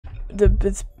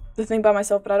the thing by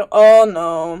myself, but I don't. Oh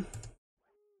no.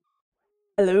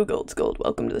 Hello, Gold.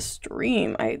 Welcome to the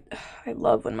stream. I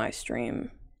love when my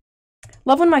stream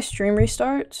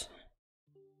restarts.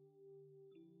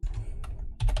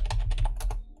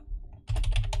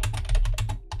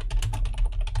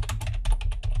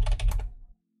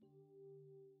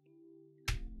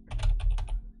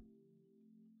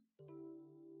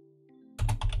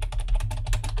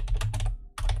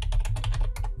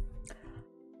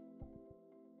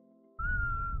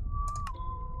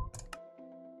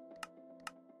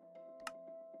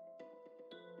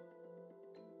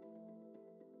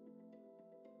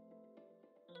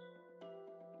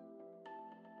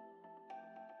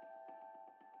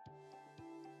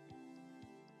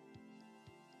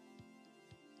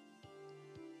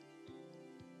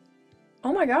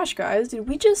 Oh my gosh, guys, did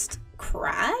we just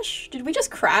crash? Did we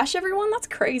just crash, everyone? That's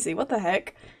crazy. What the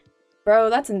heck? Bro,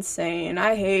 that's insane.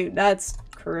 That's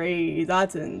crazy.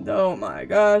 Oh my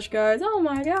gosh, guys. Oh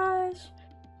my gosh.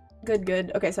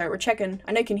 Good. Okay, sorry, we're checking.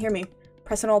 I know you can hear me.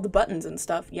 Pressing all the buttons and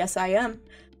stuff. Yes, I am.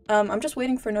 I'm just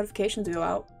waiting for notifications to go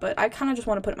out, but I kind of just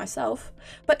want to put it myself.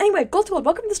 But anyway, Gold,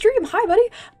 welcome to the stream. Hi, buddy.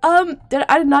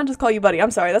 I did not just call you buddy.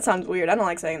 I'm sorry, that sounds weird. I don't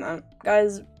like saying that.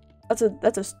 Guys, that's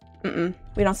a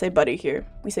we don't say buddy here.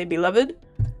 We say beloved.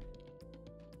 I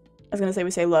was gonna say we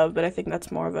say love, but I think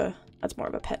that's more of a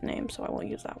pet name, so I won't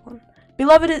use that one.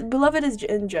 Beloved is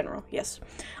in general. Yes.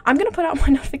 I'm gonna put out my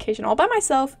notification all by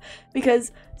myself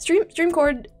because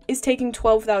Streamcord is taking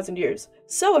 12,000 years.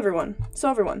 So everyone.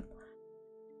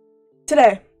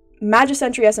 Today,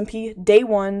 MagicenturySMP day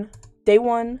one.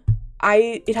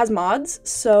 It has mods,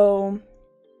 so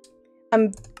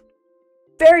I'm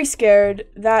very scared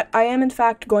that I am in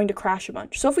fact going to crash a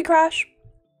bunch. So if we crash,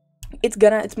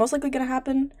 it's most likely gonna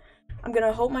happen. I'm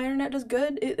gonna hope my internet does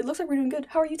good. It looks like we're doing good.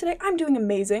 How are you today? I'm doing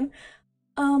amazing.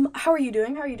 How are you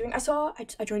doing?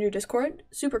 I joined your Discord.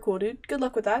 Super cool, dude. Good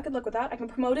luck with that. I can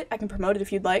promote it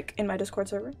if you'd like in my Discord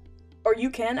server. Or you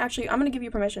can, actually, I'm gonna give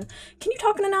you permission. Can you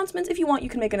talk in announcements? If you want, you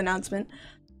can make an announcement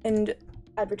and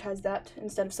advertise that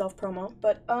instead of self-promo.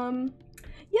 But,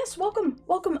 yes, welcome.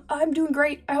 I'm doing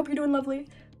great. I hope you're doing lovely.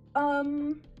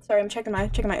 Sorry, I'm checking my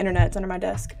internet. It's under my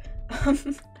desk.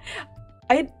 Do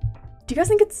you guys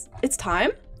think it's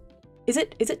time? Is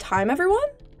it time, everyone?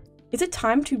 Is it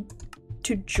time to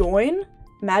join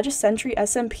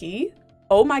MagicenturySMP?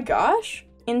 Oh my gosh.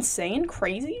 Insane,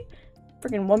 crazy.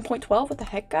 Freaking 1.12, what the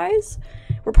heck, guys?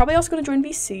 We're probably also gonna join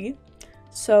VC,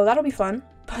 so that'll be fun.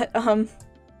 But,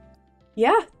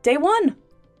 yeah, day one.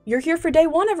 You're here for day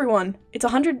one, everyone. It's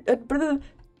 100.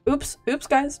 Oops,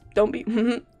 guys. Don't be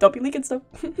leaking stuff.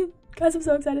 Guys, I'm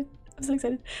so excited.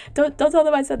 Don't tell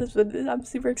them I said this, but I'm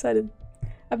super excited.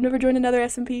 I've never joined another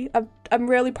SMP. I'm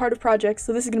rarely part of projects,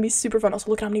 so this is gonna be super fun.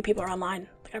 Also, look at how many people are online.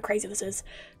 Look how crazy this is.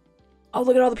 Oh,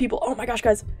 look at all the people. Oh my gosh,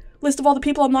 guys. List of all the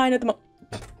people online at the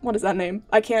what is that name?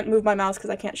 I can't move my mouse because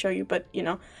I can't show you, but you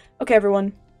know. Okay,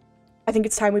 everyone. I think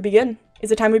it's time we begin.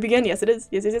 Is it time we begin? Yes, it is.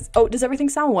 Yes. Oh, does everything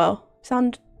sound well?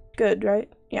 Sound good,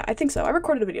 right? Yeah, I think so. I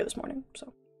recorded a video this morning,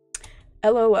 so.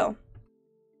 LOL.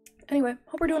 Anyway,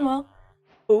 hope we're doing well.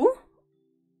 Ooh?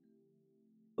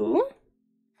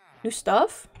 New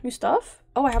stuff?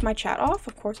 Oh, I have my chat off?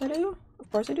 Of course I do.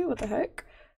 What the heck?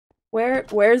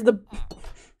 Where's the...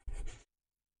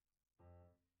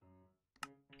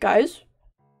 Guys?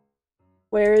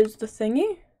 Where is the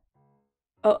thingy?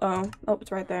 Uh-oh. Oh,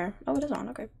 it's right there. Oh, it is on.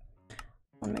 Okay. I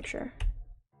want to make sure.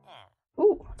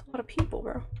 Ooh, that's a lot of people,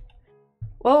 bro.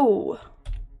 Whoa.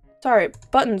 Sorry,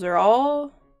 buttons are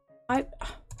all... Bro,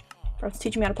 it's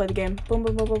teaching me how to play the game. Boom.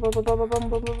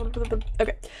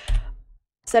 Okay.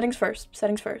 Settings first.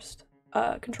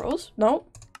 Controls? No.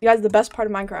 You guys, the best part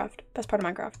of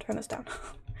Minecraft. Turn this down.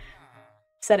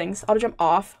 Settings. Auto jump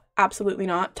off. Absolutely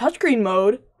not. Touchscreen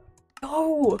mode.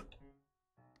 Oh.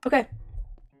 Okay.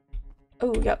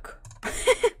 Oh, yuck.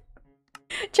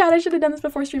 Chat, I should have done this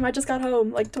before stream. I just got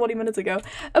home like 20 minutes ago.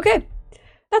 Okay.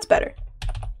 That's better.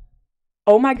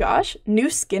 Oh my gosh. New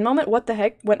skin moment. What the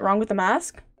heck went wrong with the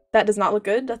mask? That does not look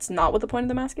good. That's not what the point of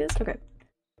the mask is. Okay.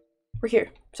 We're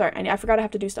here. Sorry, I forgot I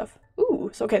have to do stuff.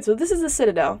 Ooh, so okay, so this is the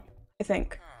Citadel, I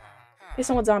think. Based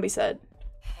on what Zombie said.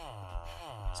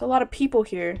 So a lot of people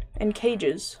here in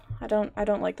cages. I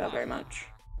don't like that very much.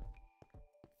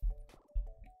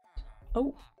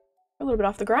 Oh, we're a little bit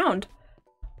off the ground.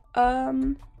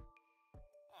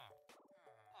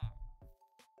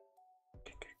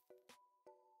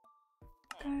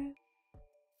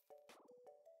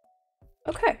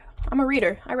 Okay, I'm a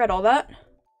reader. I read all that.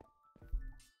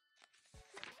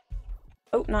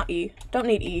 Oh, not E. Don't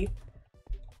need E.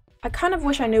 I kind of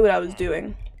wish I knew what I was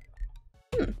doing.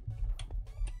 It's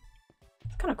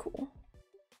kind of cool.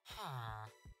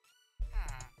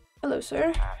 Hello,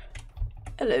 sir.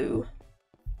 Hello.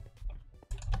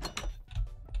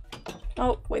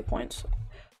 Oh, waypoints.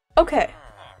 Okay.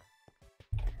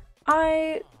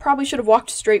 I probably should have walked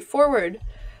straight forward.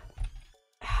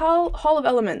 Hall of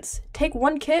Elements. Take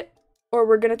 1 kit, or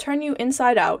we're gonna turn you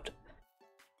inside out.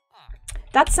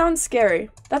 That sounds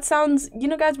scary. That sounds, you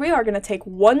know guys, we are gonna take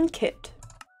 1 kit.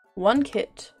 1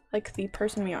 kit. Like the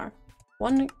person we are.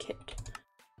 1 kit.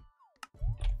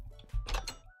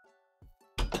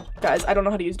 Guys, I don't know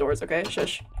how to use doors, okay?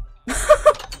 Shush.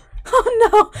 Oh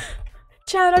no!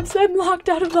 Chad, I'm locked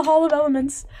out of the Hall of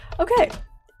Elements. Okay.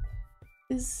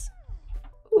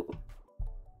 Ooh.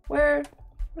 What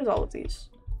is all of these?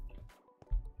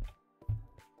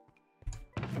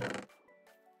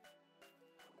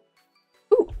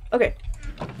 Ooh, okay.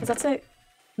 Does that say?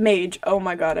 Mage. Oh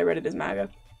my god, I read it as MAGA.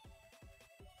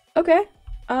 Okay.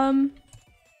 That's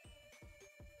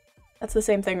the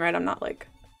same thing, right? I'm not like...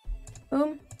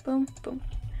 Boom, boom, boom.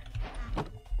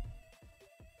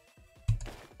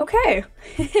 Okay.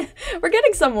 We're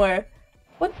getting somewhere.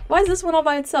 What? Why is this one all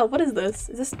by itself? What is this?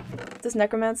 Is this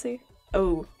necromancy?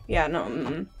 Oh, yeah,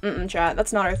 no, chat.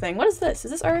 That's not our thing. What is this?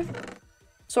 Is this Earth?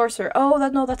 Sorcerer. Oh,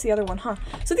 no, that's the other one, huh?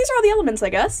 So these are all the elements, I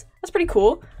guess. That's pretty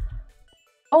cool.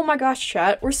 Oh my gosh,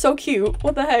 chat. We're so cute.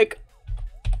 What the heck?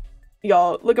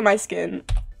 Y'all, look at my skin.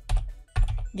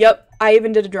 Yep, I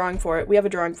even did a drawing for it. We have a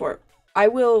drawing for it. I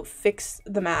will fix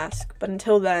the mask, but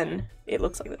until then, it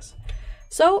looks like this.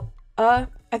 So, I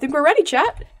think we're ready,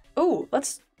 chat. Oh,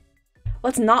 let's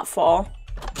not fall.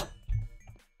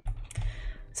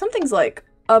 Something's like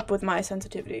up with my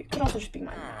sensitivity. It could also just be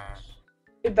my mouse.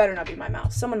 It better not be my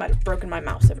mouse. Someone might have broken my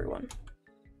mouse, everyone.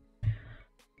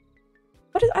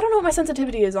 I don't know what my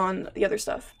sensitivity is on the other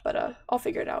stuff, but I'll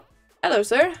figure it out. Hello,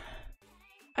 sir.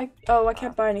 I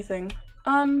can't buy anything.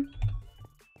 I'm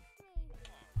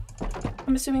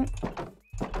assuming.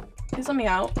 Please let me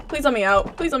out. Please let me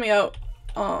out. Please let me out.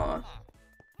 Aw.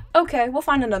 Okay, we'll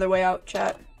find another way out,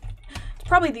 chat. It's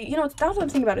probably the, that's what I'm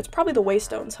thinking about. It's probably the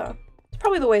waystones, huh? It's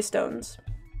probably the waystones.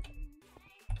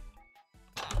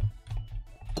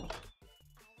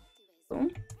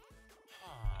 Boom.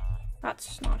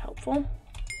 That's not helpful.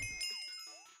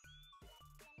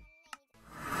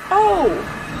 Oh!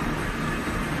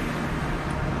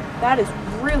 That is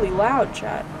really loud,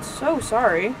 chat. So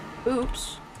sorry.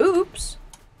 Oops. Oops.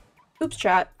 Oops,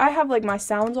 chat. I have, like, my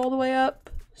sounds all the way up,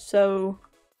 so...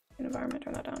 Environment,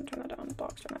 turn that down,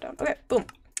 box, turn that down. Okay, boom.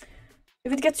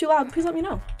 If it gets too loud, please let me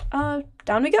know.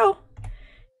 Down we go.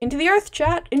 Into the earth,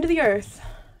 chat. Into the earth.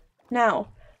 Now,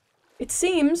 it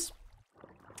seems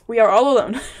we are all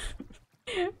alone.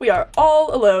 We are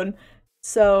all alone.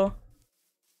 So,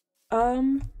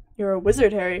 you're a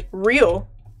wizard, Harry. Real.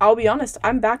 I'll be honest,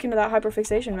 I'm back into that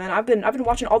hyperfixation, man. I've been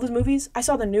watching all those movies. I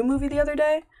saw the new movie the other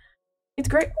day. It's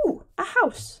great. Ooh, a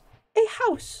house. A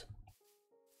house.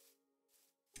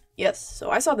 Yes, so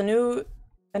I saw the new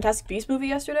Fantastic Beasts movie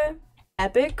yesterday.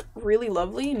 Epic, really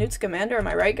lovely. Newt Scamander, am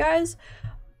I right, guys?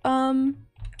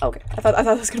 Okay, I thought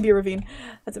that was gonna be a ravine.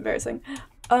 That's embarrassing.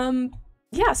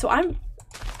 Yeah, so I'm...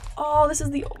 Oh, this is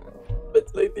the old...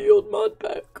 It's like the old mod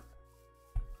pack.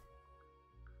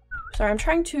 Sorry, I'm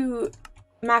trying to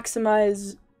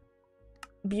maximize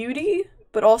beauty,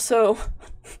 but also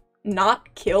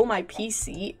not kill my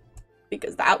PC,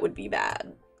 because that would be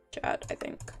bad, chat, I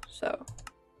think. So,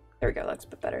 there we go, that's a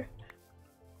bit better.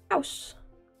 House.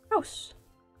 House.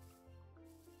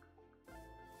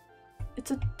 It's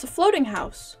a floating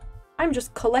house. I'm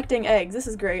just collecting eggs. This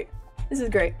is great. This is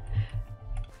great.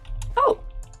 Oh!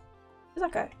 Who's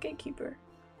that guy? Gatekeeper.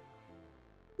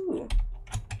 Ooh.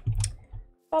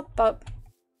 Bop bop.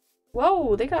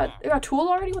 Whoa, they got tool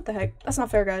already? What the heck? That's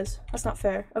not fair, guys. That's not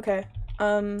fair. Okay.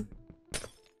 Hi,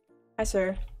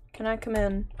 sir. Can I come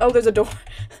in? Oh, there's a door.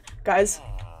 Guys.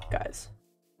 Guys.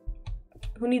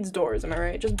 Who needs doors, am I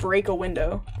right? Just break a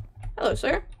window. Hello,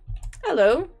 sir.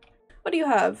 Hello. What do you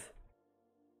have?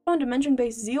 On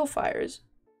dimension-based zeal fires.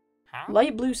 Huh?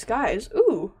 Light blue skies.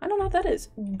 Ooh, I don't know what that is.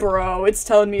 Bro, it's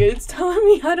telling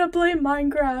me how to play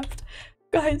Minecraft.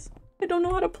 Guys, I don't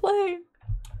know how to play.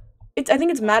 I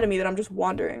think it's mad at me that I'm just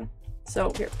wandering.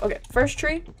 So, here. Okay, first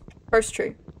tree. First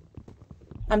tree.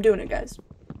 I'm doing it, guys.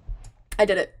 I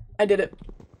did it. I did it.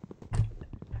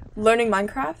 Learning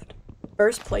Minecraft.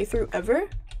 First playthrough ever.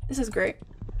 This is great.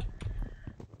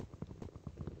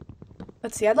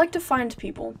 Let's see, I'd like to find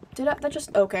people. Did that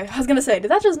just- okay, I was gonna say, did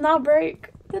that just not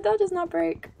break? Did that just not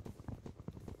break?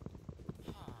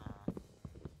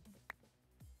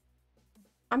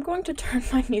 I'm going to turn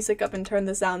my music up and turn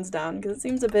the sounds down, because it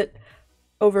seems a bit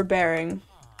overbearing.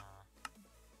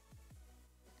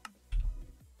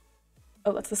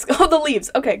 Oh, that's the oh, the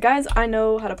leaves. Okay, guys, I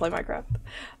know how to play Minecraft.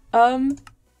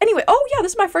 Anyway, oh yeah,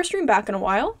 this is my first stream back in a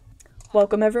while.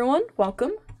 Welcome everyone.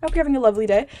 Welcome. I hope you're having a lovely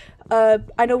day.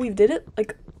 I know we did it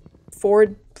like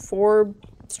four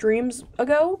streams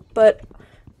ago, but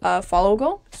follow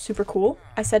goal, super cool.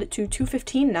 I set it to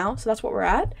 215 now, so that's what we're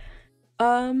at.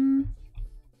 Oh,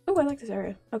 I like this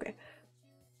area. Okay.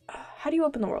 How do you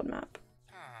open the world map?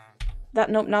 That,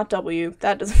 nope, not W.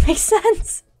 That doesn't make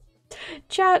sense.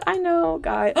 Chat, I know,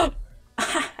 guy.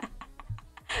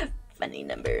 Funny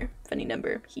number. Funny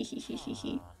number. Hee hee hee hee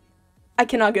hee. I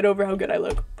cannot get over how good I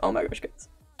look. Oh my gosh, guys.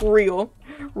 Real.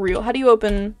 Real. How do you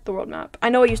open the world map? I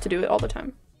know I used to do it all the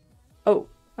time. Oh,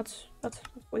 that's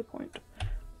waypoint. I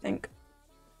think.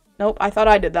 Nope, I thought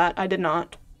I did that. I did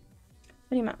not.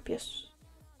 Mini map, yes.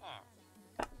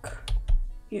 Back.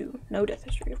 You. No death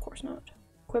history, of course not.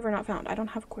 Quiver not found. I don't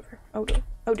have a quiver. Oh dear.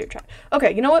 Oh dear, chat.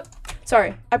 Okay, you know what?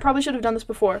 Sorry. I probably should have done this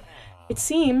before. It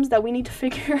seems that we need to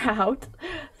figure out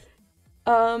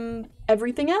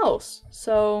everything else.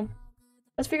 So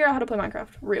let's figure out how to play Minecraft.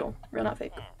 Real. Real, not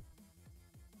fake.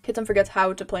 Kitsun forgets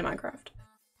how to play Minecraft.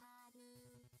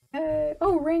 Hey.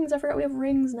 Oh, rings. I forgot we have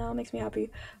rings now. Makes me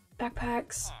happy.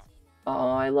 Backpacks. Oh,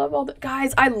 I love all the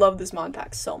guys, I love this mod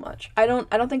pack so much. I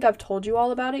don't think I've told you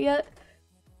all about it yet.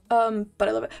 But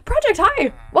I love it. Project,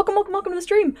 hi! Welcome to the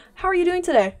stream. How are you doing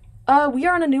today? We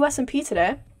are on a new SMP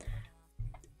today.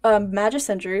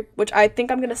 MagicenturySMP, which I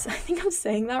think I'm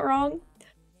saying that wrong.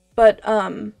 But,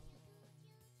 I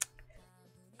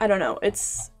don't know.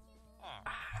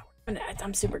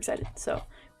 I'm super excited. So,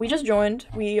 we just joined.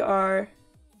 We are...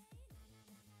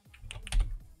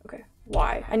 Okay,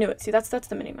 why? I knew it. See, that's the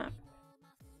minimap.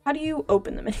 How do you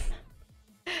open the minimap?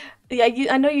 Yeah,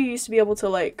 I know you used to be able to,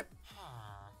 like...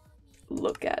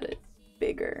 look at it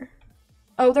bigger.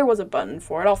 Oh, there was a button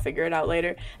for it. I'll figure it out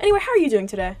later. Anyway, how are you doing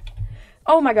today?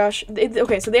 Oh my gosh.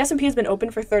 Okay, so the SMP has been open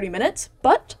for 30 minutes,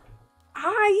 but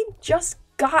I just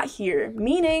got here.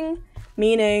 Meaning,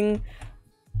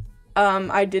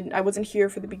 I wasn't here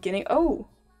for the beginning. Oh.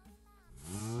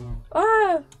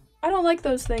 I don't like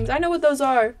those things. I know what those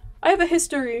are. I have a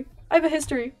history.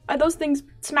 Those things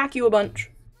smack you a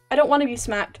bunch. I don't want to be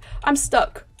smacked. I'm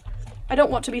stuck. I don't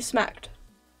want to be smacked.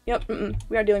 Yep,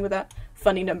 we are dealing with that.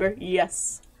 Funny number,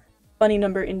 yes. Funny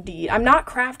number indeed. I'm not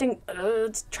crafting.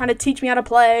 It's trying to teach me how to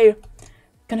play.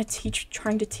 Trying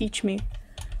to teach me.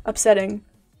 Upsetting.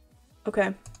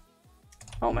 Okay.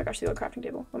 Oh my gosh, the old crafting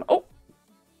table. Oh!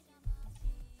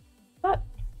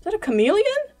 Is that a chameleon?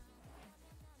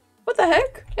 What the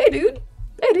heck? Hey dude.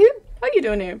 How you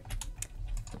doing here?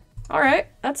 Alright,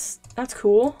 that's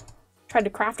cool. Tried to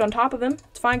craft on top of him.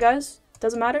 It's fine, guys.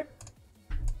 Doesn't matter.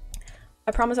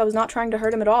 I promise I was not trying to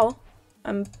hurt him at all.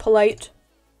 I'm polite.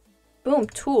 Boom,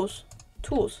 tools.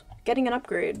 Tools. Getting an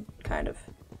upgrade, kind of.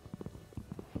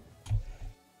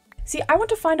 See, I want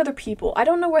to find other people. I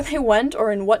don't know where they went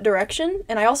or in what direction,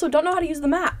 and I also don't know how to use the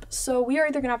map. So we are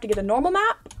either going to have to get a normal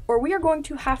map, or we are going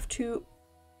to have to...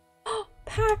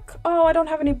 pack. Oh, I don't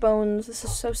have any bones. This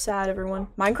is so sad, everyone.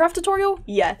 Minecraft tutorial?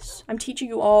 Yes. I'm teaching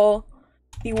you all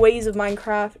the ways of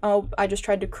Minecraft. Oh, I just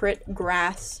tried to crit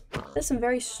grass. There's some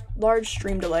very large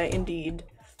stream delay, indeed.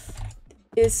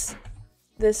 This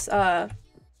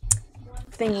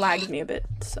thing lagged me a bit,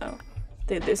 so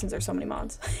since there's so many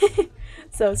mods.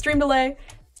 So stream delay.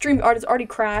 Stream art has already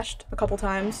crashed a couple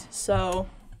times, so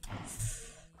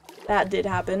that did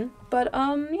happen. But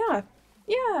yeah.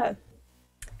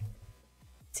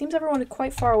 Seems everyone is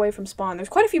quite far away from spawn. There's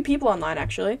quite a few people online,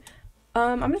 actually.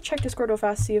 I'm gonna check Discord real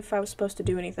fast, see if I was supposed to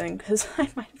do anything, because I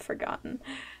might have forgotten.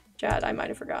 Chat, I might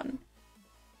have forgotten.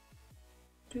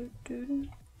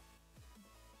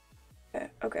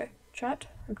 Okay. Chat,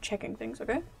 I'm checking things,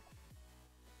 okay?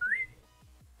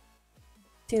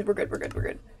 Seems we're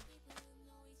good.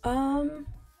 I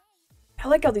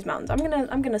like all these mountains.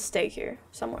 I'm gonna stay here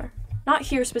somewhere. Not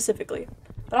here specifically,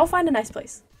 but I'll find a nice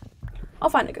place. I'll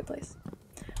find a good place.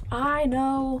 I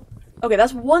know. Okay,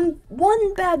 that's one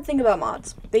bad thing about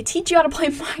mods. They teach you how to play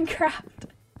Minecraft.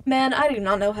 Man, I do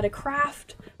not know how to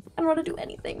craft. I don't know how to do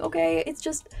anything, okay? It's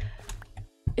just...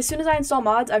 as soon as I install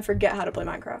mods, I forget how to play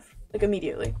Minecraft. Like,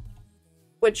 immediately.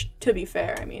 Which, to be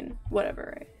fair, I mean,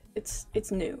 whatever. Right?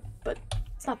 It's new, but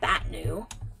it's not that new.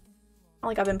 Not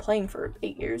like I've been playing for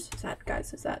 8 years. Is that, guys,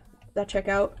 does that check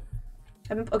out?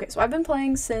 Okay, so I've been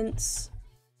playing since...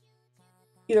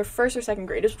 either 1st or 2nd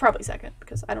grade. It was probably 2nd,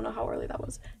 because I don't know how early that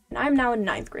was. And I'm now in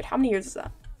 9th grade. How many years is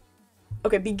that?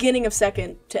 Okay, beginning of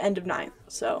 2nd to end of 9th.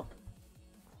 So,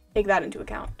 take that into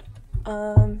account.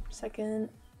 2nd,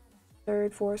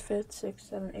 3rd, 4th, 5th, 6th,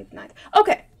 7th, 8th, 9th.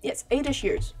 Okay, yes, 8-ish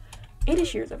years.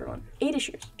 8-ish years, everyone. 8-ish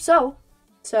years. So,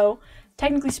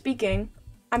 technically speaking,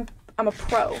 I'm a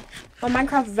pro. I'm a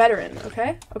Minecraft veteran,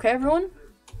 okay? Okay, everyone?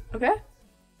 Okay?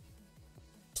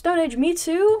 Stone Age, me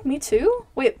too? Me too?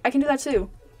 Wait, I can do that too.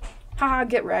 Haha,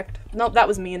 get wrecked. Nope, that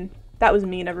was mean. That was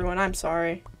mean, everyone. I'm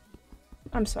sorry.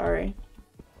 I'm sorry.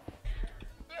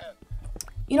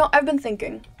 You know, I've been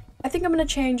thinking. I think I'm gonna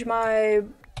change my,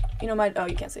 you know, oh,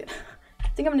 you can't see it. I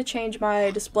think I'm gonna change my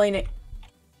display name.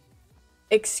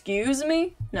 Excuse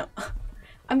me? No.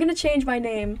 I'm gonna change my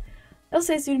name. It'll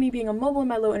say it's due to me being on mobile and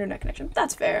my low internet connection.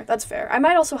 That's fair. That's fair. I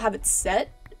might also have it set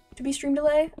to be stream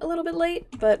delay a little bit late,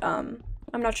 but I'm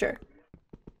not sure.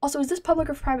 Also, is this public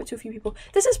or private to a few people?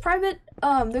 This is private.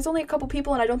 There's only a couple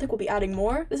people, and I don't think we'll be adding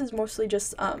more. This is mostly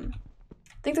just I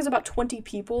think there's about 20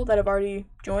 people that have already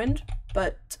joined,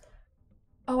 but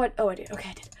oh, I did. Okay,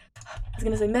 I did. I was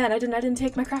gonna say, man, I didn't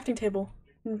take my crafting table.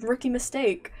 Rookie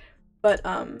mistake. But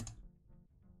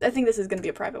I think this is gonna be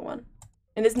a private one.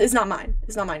 And it's not mine.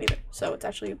 It's not mine either. So it's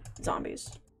actually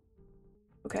zombies.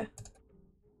 Okay.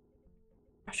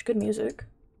 Gosh, good music.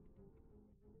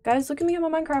 Guys, look at me, I'm a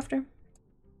Minecrafter.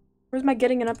 Where's my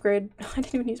getting an upgrade? I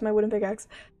didn't even use my wooden pickaxe.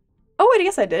 Oh wait,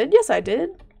 yes I did. Yes I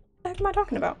did. What the heck am I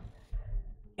talking about?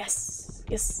 Yes.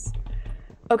 Yes.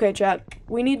 Okay, chat.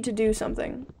 We need to do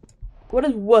something. What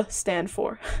does W stand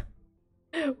for?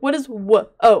 What is W?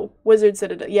 Oh, Wizard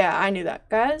Citadel. Yeah, I knew that.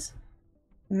 Guys,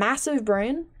 massive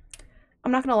brain.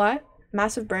 I'm not gonna lie.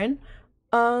 Massive brain.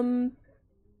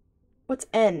 What's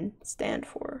N stand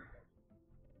for?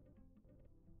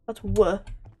 That's W.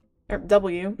 Or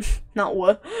W. Not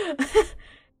W. It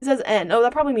says N. Oh,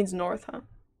 that probably means north, huh?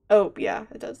 Oh, yeah,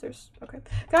 it does. There's... Okay.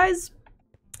 Guys,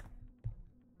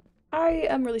 I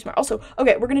am really smart. Also,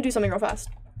 okay, we're gonna do something real fast.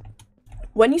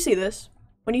 When you see this,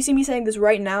 when you see me saying this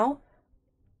right now,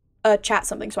 chat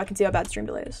something so I can see how bad stream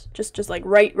delay is. Just like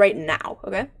right now,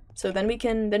 okay? So then we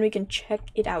can check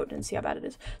it out and see how bad it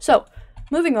is. So,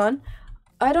 moving on.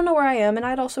 I don't know where I am, and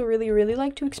I'd also really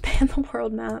like to expand the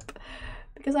world map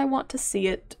because I want to see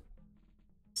it.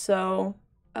 So,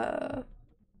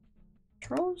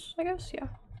 controls, I guess, yeah.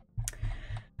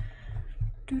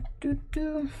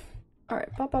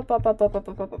 Alright,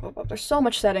 pop. There's so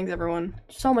much settings, everyone.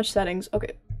 So much settings.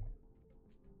 Okay.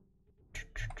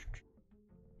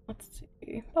 Let's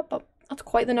see. Pop. That's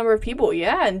quite the number of people.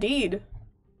 Yeah, indeed.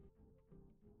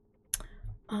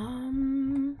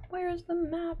 Where's the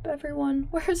map, everyone?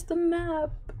 Where's the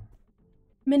map?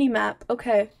 Minimap.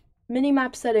 Okay.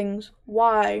 Minimap settings.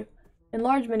 Y.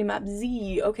 Enlarge minimap.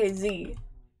 Z. Okay, Z.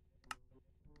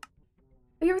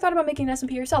 Have you ever thought about making an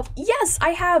SMP yourself? Yes,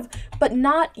 I have, but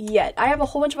not yet. I have a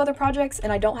whole bunch of other projects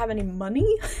and I don't have any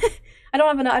money. I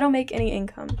don't make any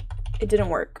income. It didn't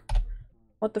work.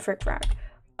 What the frick frack?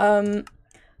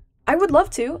 I would love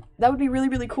to. That would be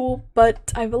really cool,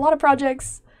 but I have a lot of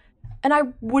projects and I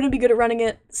wouldn't be good at running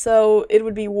it, so it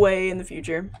would be way in the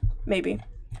future. Maybe.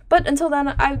 But until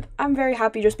then, I'm very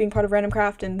happy just being part of Random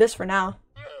Craft and this for now.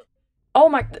 Oh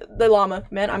my, the llama.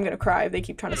 Man, I'm gonna cry if they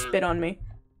keep trying to spit on me.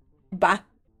 Bah.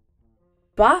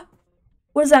 Bah?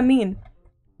 What does that mean?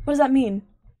 What does that mean?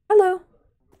 Hello.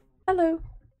 Hello.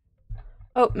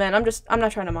 Oh, man, I'm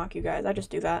not trying to mock you guys. I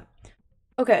just do that.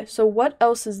 Okay, so what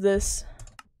else is this?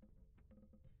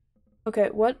 Okay,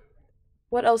 what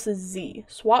else is Z?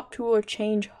 Swap tool or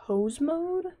change hose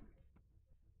mode?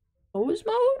 Hose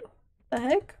mode? The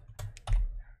heck?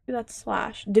 That's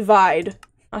slash. Divide.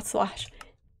 Not slash.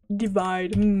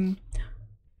 Divide.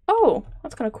 Oh,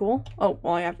 that's kind of cool. Oh,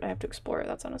 well, I have to explore it.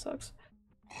 That kind of sucks.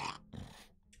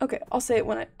 Okay, I'll say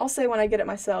when I get it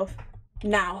myself.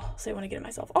 Now, I'll say when I get it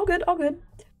myself. All good, all good.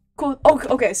 Cool. Oh,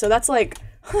 okay, so that's like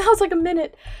that was like a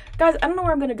minute. Guys, I don't know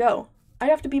where I'm gonna go. I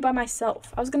have to be by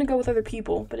myself. I was gonna go with other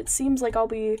people, but it seems like I'll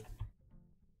be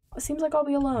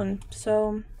alone.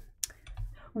 So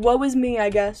woe is me, I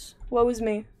guess. Woe is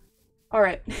me.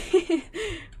 Alright.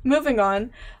 Moving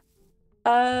on.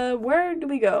 Where do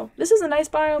we go? This is a nice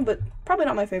biome, but probably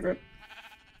not my favorite.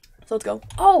 So let's go.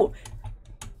 Oh!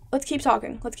 Let's keep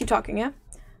talking. Let's keep talking, yeah?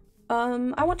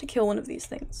 I want to kill one of these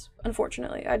things,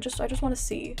 unfortunately. I just want to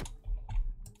see.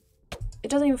 It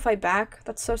doesn't even fight back.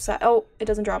 That's so sad. Oh, it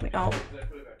doesn't drop me. Oh.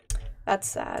 That's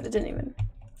sad. It didn't even...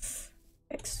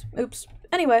 Oops.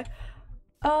 Anyway.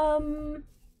 I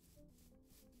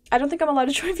don't think I'm allowed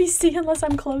to join VC unless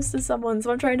I'm close to someone,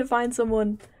 so I'm trying to find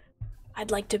someone.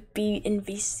 I'd like to be in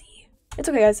VC. It's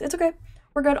okay, guys. It's okay.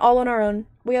 We're good all on our own.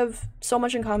 We have so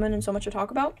much in common and so much to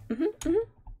talk about.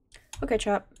 Okay,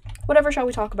 chat. Whatever shall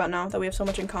we talk about now that we have so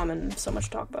much in common and so much to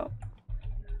talk about?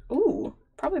 Ooh,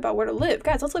 probably about where to live.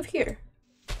 Guys, let's live here.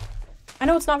 I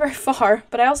know it's not very far,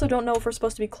 but I also don't know if we're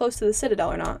supposed to be close to the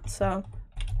Citadel or not, so...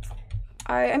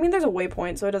 I mean, there's a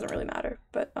waypoint, so it doesn't really matter,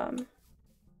 but,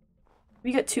 If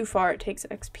you get too far, it takes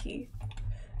XP.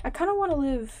 I kind of want to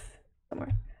live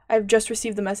somewhere. I've just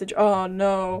received the message. Oh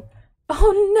no.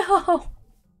 Oh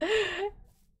no.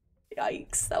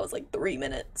 Yikes. That was like 3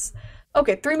 minutes.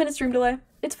 Okay, 3 minute stream delay.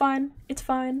 It's fine. It's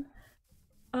fine.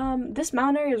 This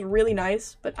mountain area is really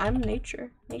nice, but I'm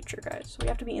nature. Nature, guys. So we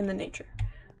have to be in the nature.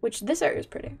 Which this area is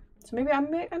pretty. So maybe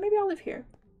I'll live here.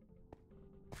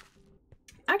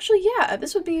 Actually, yeah,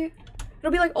 this would be,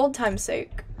 it'll be like old time's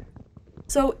sake.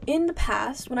 So in the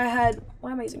past, when I had,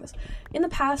 why am I using this? In the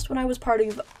past, when I was part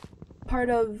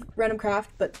of Random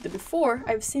Craft, but the before,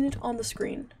 I've seen it on the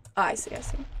screen. Ah, I see.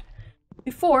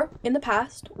 Before, in the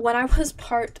past, when I was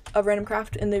part of Random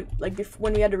Craft in the, like,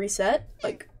 when we had to reset,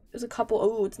 like, there's a couple,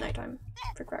 oh, it's nighttime.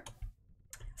 Frick rack.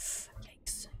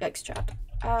 Yikes. Yikes, chat.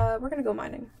 We're gonna go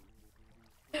mining.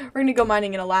 We're gonna go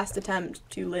mining in a last attempt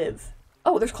to live.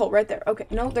 Oh, there's coal right there. Okay,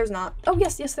 no, there's not. Oh,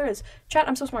 yes, there is. Chat,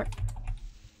 I'm so smart.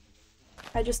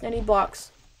 I need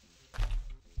blocks.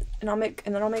 And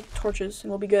then I'll make torches,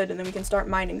 and we'll be good, and then we can start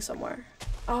mining somewhere.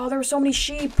 Oh, there were so many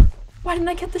sheep! Why didn't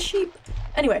I get the sheep?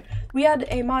 Anyway, we had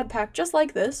a mod pack just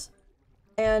like this,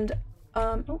 and,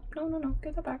 oh, no,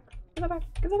 give that back. Give that back.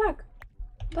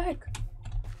 What the heck?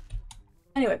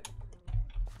 Anyway,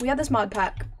 we had this mod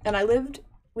pack, and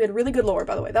we had really good lore,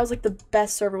 by the way. That was like the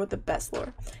best server with the best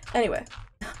lore. Anyway,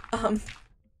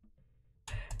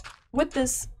 with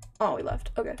this, oh, we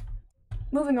left. Okay,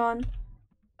 moving on.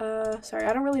 Sorry,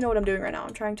 I don't really know what I'm doing right now.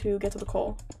 I'm trying to get to the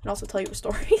coal and also tell you a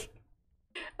story.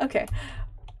 Okay,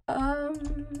 there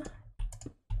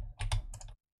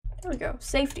we go.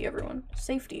 Safety, everyone.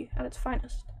 Safety at its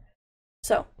finest.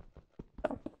 So.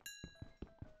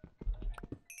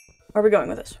 Where are we going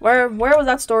with this? Where was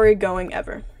that story going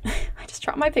ever? I just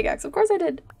dropped my pickaxe. Of course I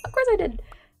did.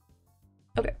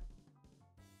 Okay.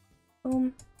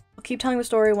 I'll keep telling the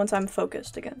story once I'm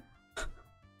focused again.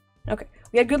 Okay.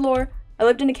 We had good lore. I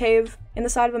lived in a cave in the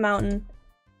side of a mountain.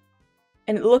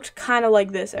 And it looked kind of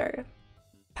like this area.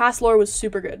 Past lore was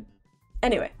super good.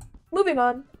 Anyway, moving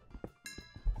on.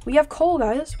 We have coal,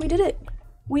 guys. We did it.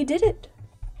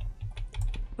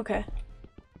 Okay.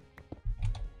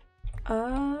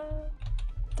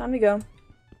 Time to go.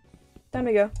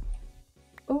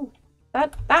 Oh,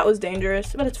 that was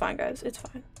dangerous, but it's fine, guys. It's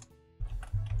fine.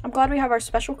 I'm glad we have our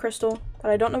special crystal,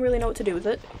 but I don't really know what to do with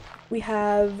it. We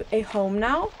have a home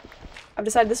now. I've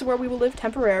decided this is where we will live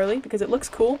temporarily because it looks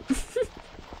cool.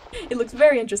 It looks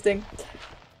very interesting.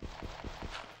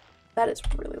 That is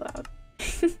really loud.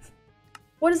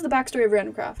 What is the backstory of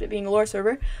Random Craft? It being a lore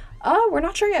server? We're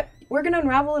not sure yet. We're gonna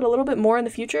unravel it a little bit more in the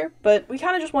future, but we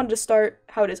kind of just wanted to start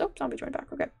how it is. Oh, zombie joined back.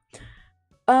 Okay.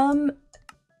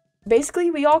 Basically,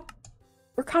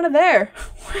 we're kind of there.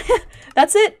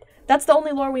 That's it. That's the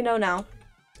only lore we know now.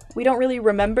 We don't really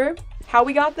remember how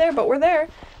we got there, but we're there.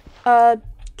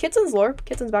 Kitsun's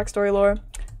backstory lore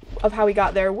of how we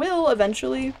got there will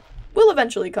eventually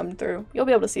come through. You'll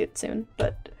be able to see it soon,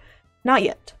 but not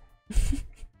yet.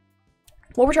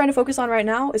 What we're trying to focus on right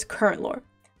now is current lore.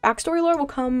 Backstory lore will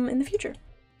come in the future.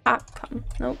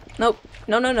 Nope. No.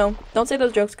 Don't say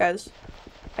those jokes, guys.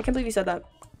 I can't believe you said that.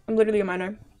 I'm literally a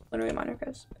miner.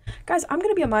 Guys. Guys, I'm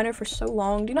gonna be a miner for so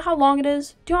long. Do you know how long it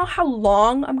is? Do you know how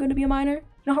long I'm gonna be a miner? You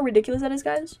know how ridiculous that is,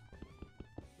 guys?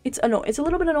 It's annoying. It's a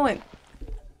little bit annoying.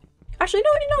 Actually,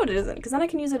 no, you know what it isn't, because then I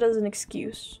can use it as an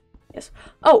excuse. Yes.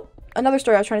 Oh, another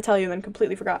story I was trying to tell you and then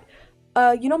completely forgot.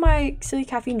 You know my silly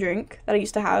caffeine drink that I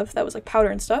used to have that was like powder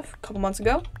and stuff a couple months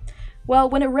ago? Well,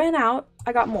 when it ran out,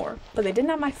 I got more, but they didn't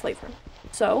have my flavor.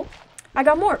 So, I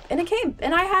got more, and it came,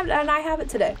 and I have it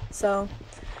today. So,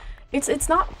 it's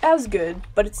not as good,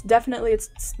 but it's definitely,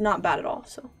 it's not bad at all.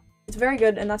 So, it's very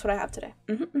good, and that's what I have today.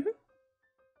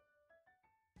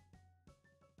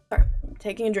 Sorry, I'm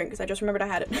taking a drink because I just remembered I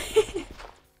had it.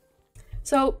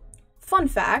 So, fun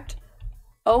fact.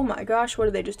 Oh my gosh, what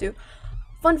did they just do?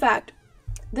 Fun fact.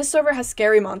 This server has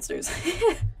scary monsters.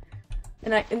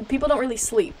 And people don't really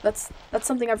sleep. That's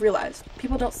something I've realized.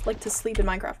 People don't like to sleep in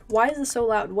Minecraft. Why is this so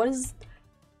loud?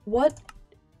 What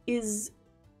is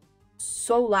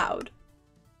so loud?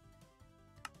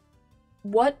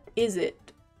 What is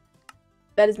it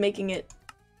that is making it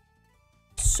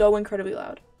so incredibly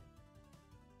loud?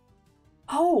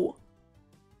 Oh!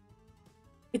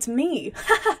 It's me!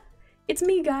 It's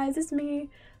me, guys, it's me.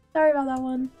 Sorry about that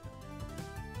one.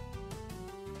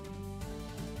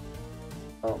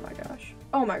 Oh my gosh.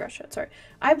 Oh my gosh, sorry.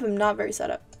 I'm not very set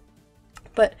up.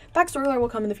 But backstory lore will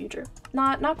come in the future.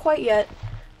 Not quite yet,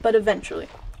 but eventually.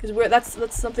 Because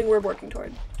that's something we're working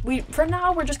toward. For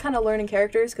now we're just kind of learning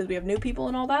characters because we have new people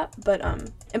and all that. But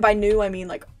and by new I mean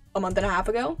like a month and a half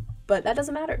ago. But that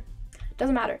doesn't matter.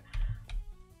 Doesn't matter.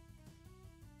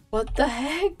 What the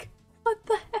heck? What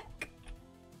the heck?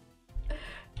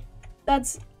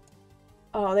 That's...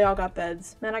 Oh, they all got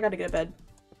beds. Man, I gotta get a bed.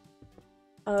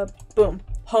 Boom.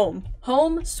 Home.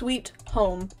 Home, sweet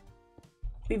home.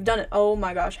 We've done it. Oh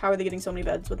my gosh, how are they getting so many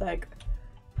beds? What the heck?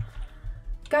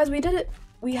 Guys, we did it.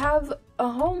 We have a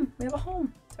home. We have a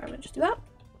home. Sorry, I'm gonna just do that.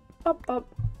 Up,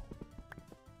 up.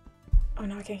 Oh,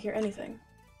 no, I can't hear anything.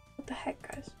 What the heck,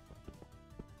 guys?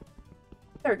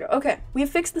 There we go. Okay, we have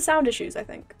fixed the sound issues, I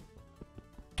think.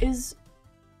 Is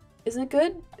it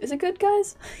good? Is it good,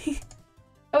 guys?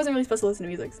 I wasn't really supposed to listen to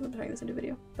music, so I'm turning this into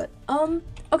video. But,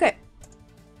 okay.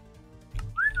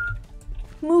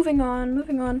 Moving on,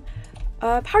 moving on.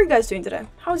 How are you guys doing today?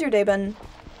 How's your day been?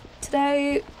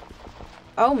 Today...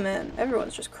 Oh man,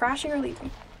 everyone's just crashing or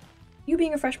leaving. You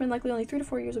being a freshman, likely only 3 to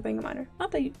 4 years of being a minor.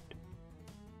 Not that you...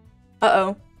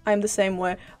 Uh-oh. I'm the same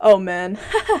way. Oh man.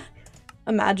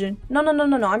 Imagine. No,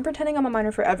 I'm pretending I'm a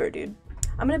minor forever, dude.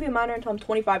 I'm gonna be a minor until I'm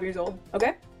 25 years old,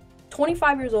 okay?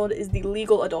 25 years old is the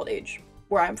legal adult age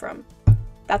where I'm from.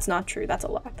 That's not true. That's a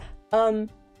lie.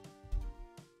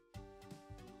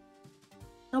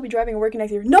 I'll be driving and working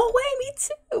next year. No way, me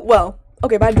too! Well,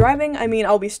 okay, by driving, I mean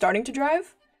I'll be starting to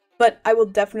drive, but I will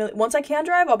definitely, once I can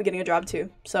drive, I'll be getting a job too.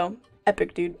 So,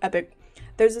 epic, dude, epic.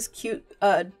 There's this cute,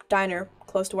 diner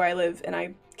close to where I live, and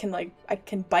I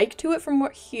can bike to it from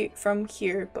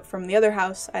here, but from the other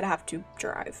house, I'd have to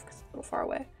drive, because it's a little far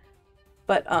away.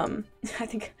 But, I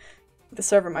think the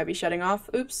server might be shutting off.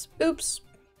 Oops, oops.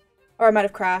 Or I might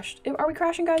have crashed. Are we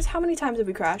crashing, guys? How many times have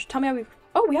we crashed? Tell me how we...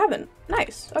 Oh, we haven't.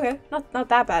 Nice. Okay. Not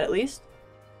that bad, at least.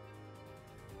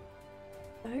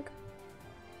 What the heck?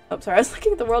 Oh, sorry. I was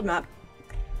looking at the world map.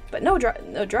 But no,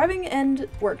 driving and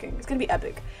working. It's gonna be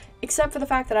epic. Except for the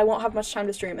fact that I won't have much time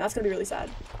to stream, and that's gonna be really sad.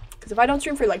 Because if I don't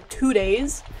stream for, like, 2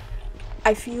 days,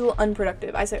 I feel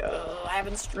unproductive. I say, oh, I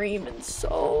haven't streamed in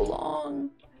so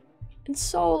long. In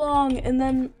so long. And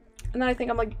then I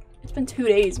think I'm like, it's been 2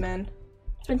 days, man.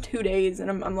 It's been 2 days, and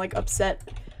I'm like, upset.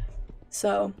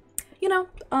 So... You know,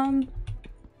 I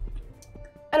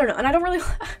don't know, and I don't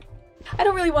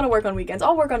really want to work on weekends.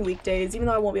 I'll work on weekdays, even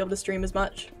though I won't be able to stream as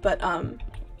much, but,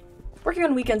 working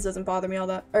on weekends doesn't bother me all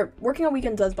that, or working on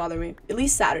weekends does bother me, at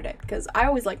least Saturday, because I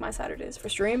always like my Saturdays for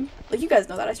stream. Like, you guys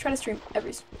know that, I try to stream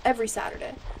every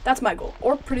Saturday. That's my goal,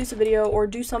 or produce a video, or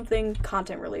do something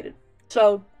content related.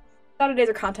 So, Saturdays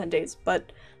are content days,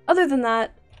 but other than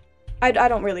that, I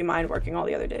don't really mind working all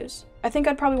the other days. I think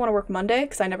I'd probably want to work Monday,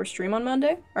 because I never stream on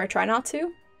Monday, or I try not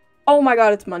to. Oh my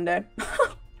god, it's Monday.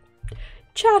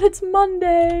 Chat, it's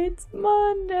Monday! It's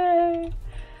Monday!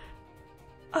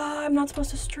 I'm not supposed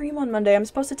to stream on Monday. I'm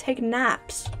supposed to take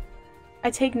naps.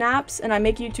 I take naps, and I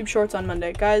make YouTube shorts on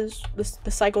Monday. Guys, the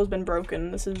cycle's been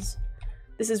broken. This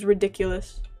is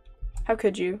ridiculous. How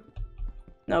could you?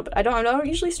 No, but I don't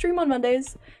usually stream on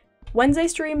Mondays. Wednesday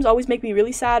streams always make me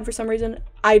really sad for some reason.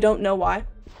 I don't know why.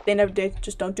 They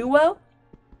just don't do well.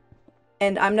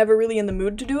 And I'm never really in the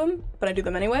mood to do them, but I do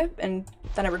them anyway, and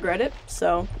then I regret it.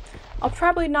 So I'll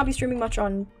probably not be streaming much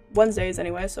on Wednesdays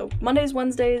anyway. So Mondays,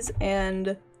 Wednesdays,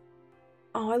 and...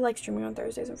 Oh, I like streaming on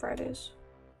Thursdays and Fridays.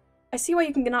 I see why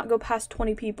you can not go past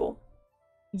 20 people.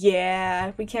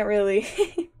 Yeah, we can't really.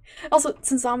 Also,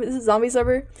 since this is Zombie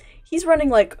server, he's running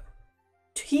like...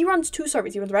 He runs 2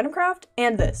 servers. He runs Randomcraft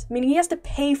and this, meaning he has to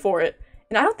pay for it.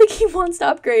 And I don't think he wants to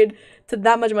upgrade to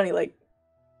that much money. Like,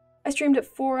 I streamed it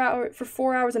for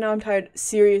 4 hours and now I'm tired.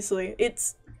 Seriously,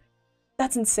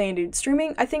 that's insane, dude.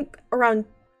 Streaming, I think around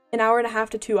an hour and a half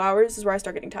to 2 hours is where I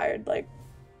start getting tired. Like,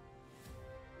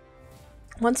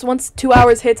 once 2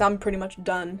 hours hits, I'm pretty much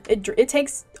done. It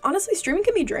takes, honestly, streaming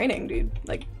can be draining, dude.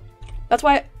 Like, that's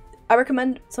why I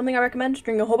recommend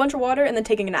drinking a whole bunch of water and then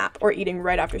taking a nap or eating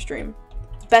right after stream.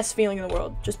 Best feeling in the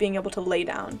world, just being able to lay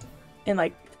down and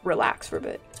like relax for a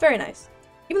bit. It's very nice.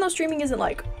 Even though streaming isn't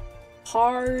like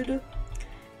hard,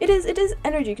 it is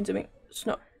energy consuming.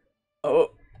 Snow.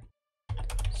 Oh.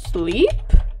 Sleep?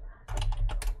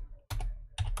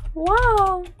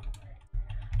 Wow.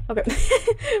 Okay.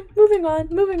 moving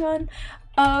on.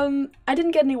 I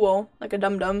didn't get any wool, like a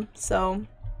dum-dum, so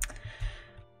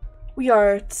we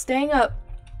are staying up.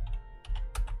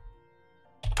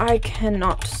 I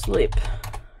cannot sleep.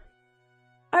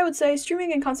 I would say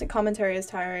streaming and constant commentary is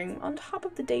tiring, on top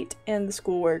of the date and the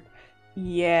schoolwork.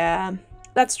 Yeah,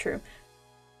 that's true.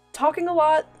 Talking a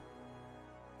lot,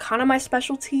 kind of my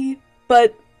specialty,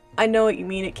 but I know what you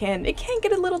mean. It can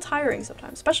get a little tiring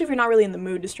sometimes, especially if you're not really in the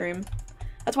mood to stream.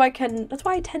 That's why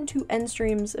I tend to end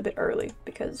streams a bit early,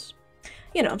 because,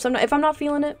 you know, if I'm not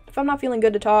feeling it, if I'm not feeling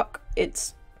good to talk,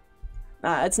 it's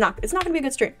not gonna be a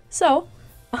good stream. So,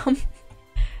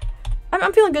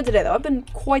 I'm feeling good today, though. I've been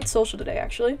quite social today,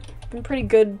 actually. Been pretty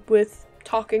good with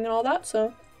talking and all that,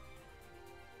 so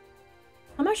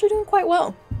I'm actually doing quite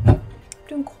well.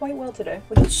 Doing quite well today,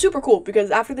 which is super cool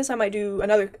because after this I might do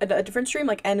a different stream,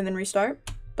 like end and then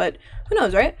restart, but who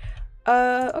knows, right?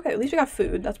 Okay, at least we got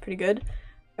food. That's pretty good.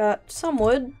 Got some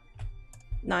wood.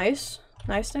 Nice.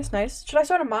 Nice. Should I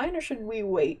start a mine or should we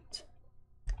wait?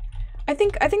 I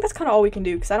think that's kind of all we can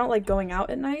do because I don't like going out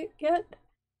at night yet.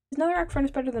 Is netherrack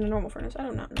furnace better than a normal furnace? I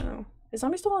do not know. Is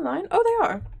zombie still online? Oh, they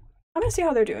are. I'm gonna see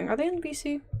how they're doing. Are they in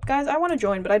BC? Guys, I want to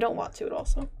join, but I don't want to at all,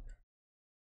 so.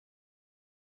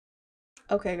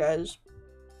 Okay, guys.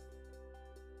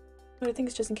 But I think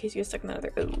it's just in case you get stuck in the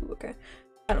nether. Oh, okay.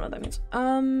 I don't know what that means.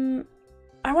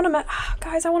 I want to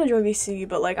guys, I want to join VC,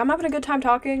 but like I'm having a good time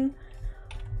talking.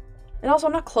 And also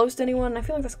I'm not close to anyone. I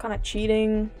feel like that's kind of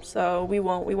cheating, so we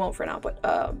won't for now, but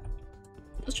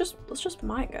let's just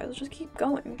mine, guys. Let's just keep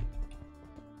going.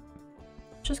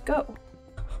 Just go.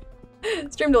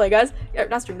 Stream delay, guys. Yeah,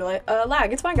 not stream delay.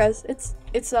 Lag. It's fine, guys.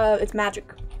 It's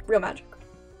magic. Real magic.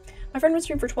 My friend would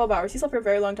stream for 12 hours. He slept for a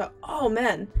very long time. Oh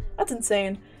man, that's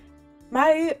insane.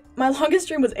 My longest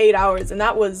stream was 8 hours, and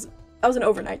that was an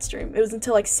overnight stream. It was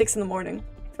until like 6 in the morning,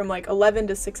 from like 11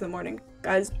 to 6 in the morning.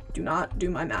 Guys, do not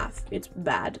do my math. It's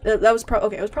bad. That was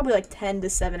okay. It was probably like 10 to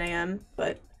 7 a.m.,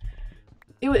 but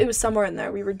it was somewhere in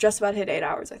there. We were just about to hit 8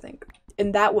 hours, I think,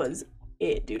 and that was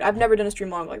it, dude. I've never done a stream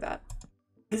long like that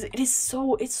because it's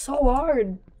so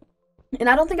hard, and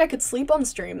I don't think I could sleep on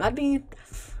stream. That'd be.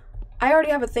 I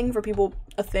already have a thing for people.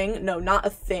 A thing? No, not a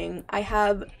thing. I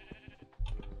have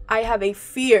a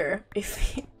fear.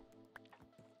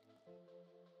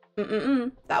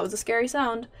 That was a scary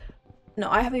sound. No,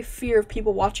 I have a fear of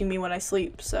people watching me when I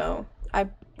sleep, so I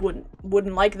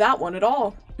wouldn't like that one at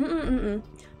all. No.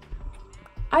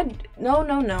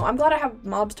 I'm glad I have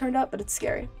mobs turned up, but it's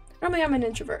scary. Normally I'm an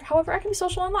introvert. However, I can be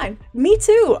social online. Me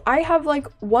too. I have like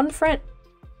one friend.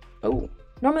 Oh,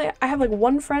 normally I have like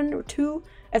one friend or two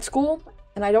at school,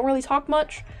 and I don't really talk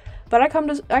much. But I come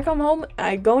home and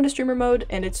I go into streamer mode,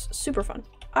 and it's super fun.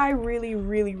 I really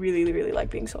like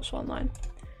being social online.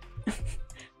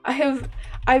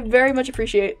 I very much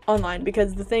appreciate online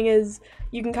because the thing is,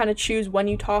 you can kind of choose when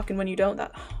you talk and when you don't. I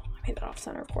made that off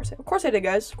center. Of course I did,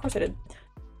 guys. Of course I did.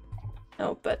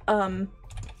 No, but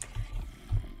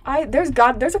there's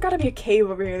gotta be a cave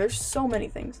over here. There's so many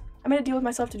things. I'm gonna deal with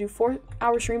myself to do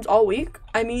 4-hour streams all week.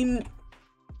 I mean,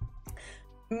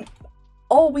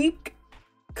 all week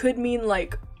could mean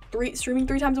like streaming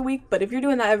 3 times a week, but if you're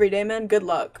doing that every day, man, good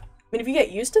luck. I mean, if you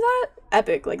get used to that,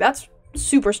 epic. Like, that's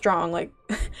super strong, like,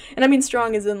 and I mean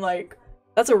strong as in like,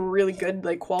 that's a really good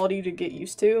like quality to get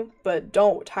used to, but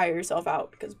don't tire yourself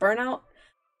out because burnout,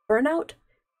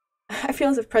 I feel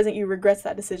as if Present You regrets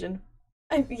that decision.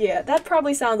 Yeah, that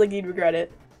probably sounds like you'd regret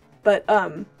it, but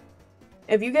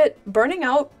if you get burning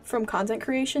out from content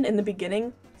creation in the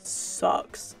beginning,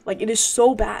 sucks. Like, it is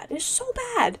so bad. It's so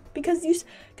bad because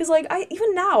like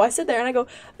even now I sit there and I go,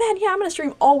 man, yeah, I'm gonna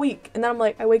stream all week, and then I'm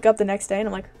like, I wake up the next day and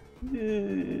I'm like,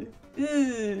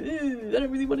 I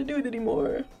don't really want to do it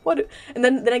anymore. What? And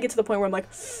then I get to the point where I'm like,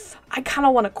 I kind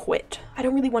of want to quit. I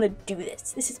don't really want to do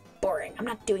this. This is boring. I'm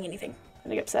not doing anything.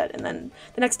 And I get upset. And then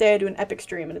the next day I do an epic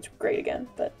stream and it's great again.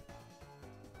 But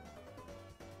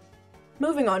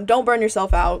moving on. Don't burn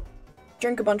yourself out.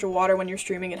 Drink a bunch of water when you're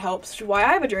streaming. It helps. Which is why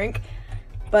I have a drink.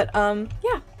 But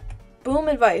yeah. Boom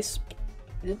advice.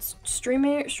 It's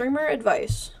streamer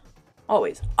advice.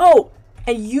 Always. Oh!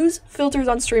 And use filters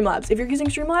on Streamlabs. If you're using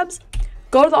Streamlabs,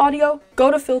 go to the audio, go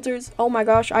to filters. Oh my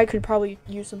gosh, I could probably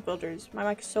use some filters. My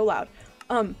mic is so loud.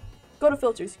 Go to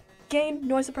filters. Gain,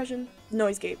 noise suppression,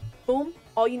 noise gate. Boom.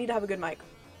 All you need to have a good mic.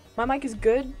 My mic is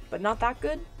good, but not that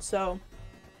good. So,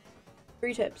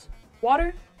 3 tips.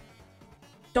 Water.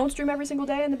 Don't stream every single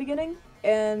day in the beginning.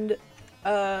 And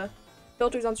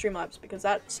filters on Streamlabs, because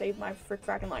that saved my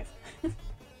frickin' life. The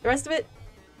rest of it,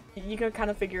 you can kind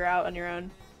of figure out on your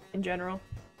own. In general,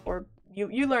 or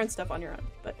you learn stuff on your own,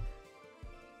 but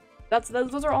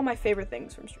those are all my favorite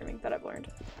things from streaming that I've learned.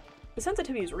 The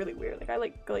sensitivity is really weird. Like, I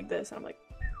go like this and I'm like,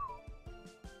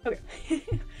 okay.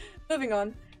 Moving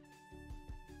on.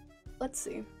 Let's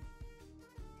see.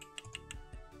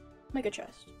 Make a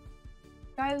chest,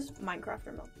 guys.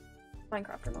 Minecrafter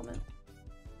moment.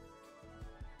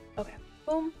 Okay,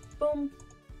 boom, boom,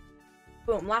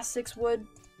 boom. Last 6 wood.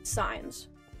 Signs.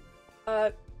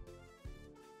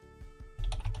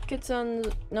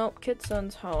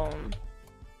 Kitsun's home.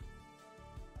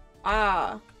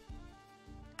 Ah.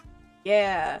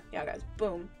 Yeah, guys,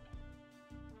 boom.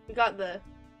 We got the,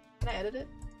 can I edit it?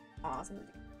 Awesome.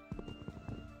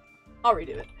 I'll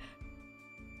redo it.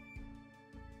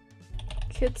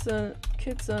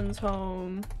 Kitsun's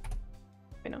home.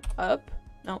 Wait, no, up.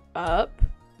 No, up.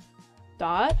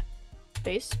 dot,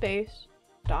 space,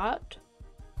 dot,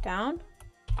 down.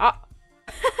 Ah!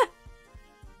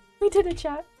 We did it,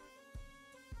 chat.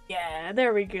 Yeah,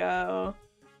 there we go.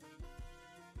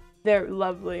 They're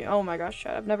lovely. Oh my gosh,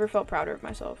 chat. I've never felt prouder of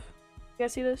myself. You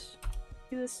guys see this?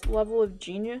 See this level of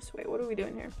genius? Wait, what are we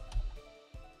doing here?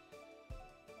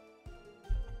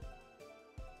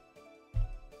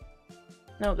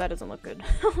 No, that doesn't look good.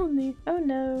 Oh no. Oh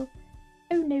no.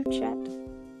 Oh no, chat.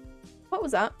 What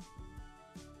was that?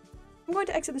 I'm going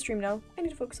to exit the stream now. I need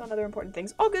to focus on other important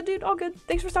things. All good, dude. All good.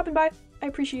 Thanks for stopping by. I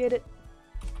appreciate it.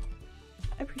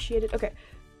 I appreciate it. Okay.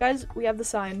 Guys, we have the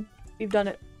sign. We've done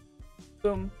it.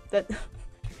 Boom. That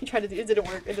we tried to do. It didn't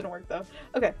work. It didn't work though.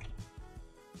 Okay.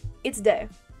 It's day.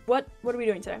 What are we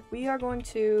doing today? We are going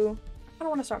to... I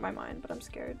don't want to start my mind, but I'm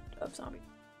scared of zombies.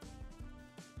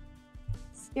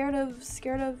 Scared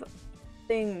of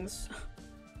things.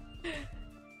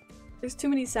 There's too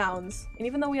many sounds, and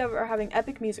even though we are having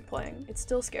epic music playing, it's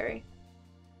still scary.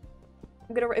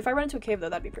 I'm gonna, if I run into a cave though,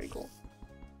 that'd be pretty cool.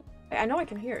 I know I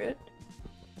can hear it.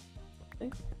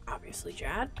 Obviously,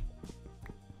 Jad.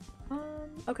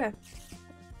 Okay.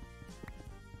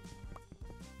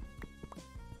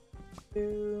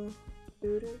 You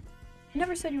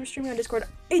never said you were streaming on Discord.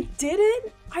 It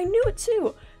didn't? I knew it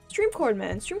too. Streamcord,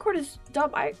 man. Streamcord is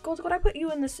dumb. Gold, I put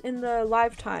you in the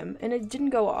live time, and it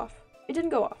didn't go off. It didn't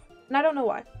go off. And I don't know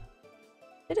why.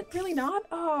 Did it really not?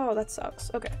 Oh, that sucks.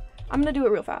 Okay. I'm gonna do it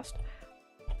real fast.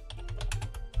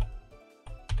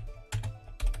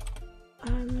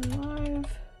 I'm live.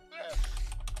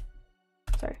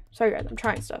 Sorry guys, I'm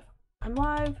trying stuff. I'm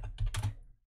live.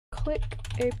 Click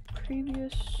a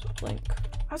previous link.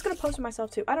 I was gonna post it myself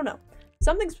too. I don't know.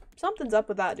 Something's up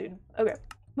with that, dude. Okay,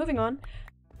 moving on.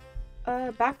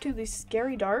 Back to the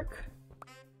scary dark.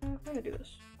 I'm gonna do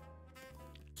this.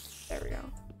 There we go.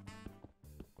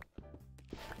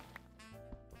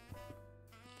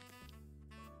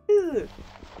 Ew.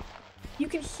 You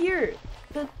can hear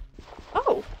the...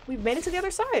 Oh, we've made it to the other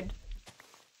side.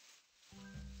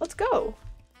 Let's go.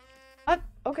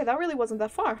 Okay, that really wasn't that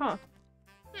far, huh?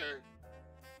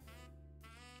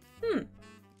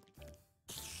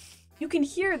 You can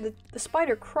hear the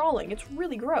spider crawling. It's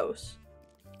really gross.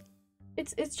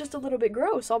 It's just a little bit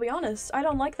gross, I'll be honest. I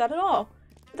don't like that at all.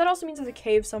 But that also means there's a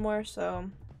cave somewhere, so...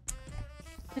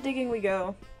 To digging we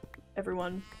go,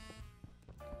 everyone.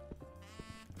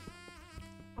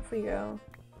 Off we go.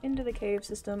 Into the cave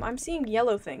system. I'm seeing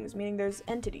yellow things, meaning there's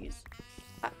entities.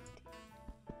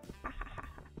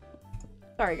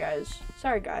 Sorry guys.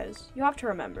 Sorry guys. You have to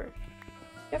remember.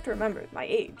 You have to remember my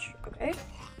age, okay?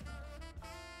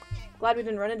 Glad we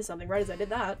didn't run into something right as I did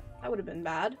that. That would have been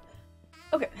bad.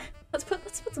 Okay, let's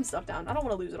put some stuff down. I don't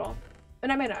want to lose it all.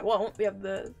 And I won't. We have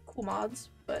the cool mods,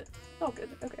 but it's all good.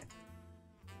 Okay.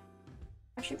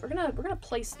 Actually, we're gonna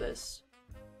place this.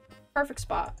 Perfect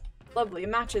spot. Lovely. It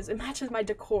matches my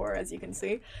decor, as you can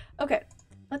see. Okay,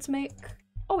 let's make...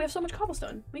 Oh, we have so much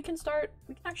cobblestone. We can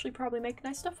actually probably make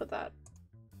nice stuff with that.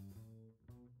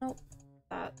 Nope.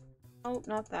 That. Oh,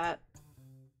 not that.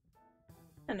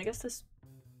 And I guess this...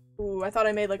 Ooh, I thought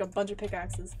I made like a bunch of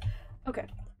pickaxes. Okay.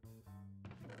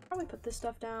 Probably put this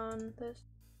stuff down. This.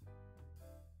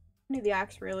 I need the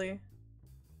axe, really.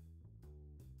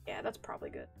 Yeah, that's probably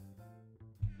good.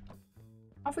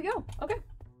 Off we go. Okay.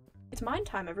 It's mine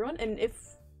time, everyone. And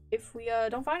if we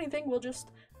don't find anything, we'll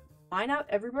just mine out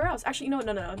everywhere else. Actually, you know what?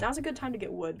 No. Now's a good time to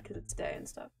get wood because it's day and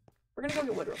stuff. We're gonna go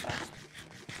get wood real fast.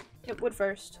 Get wood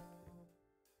first.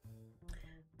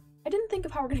 I didn't think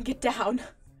of how we're gonna get down.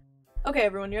 Okay,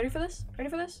 everyone, you ready for this? Ready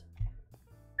for this?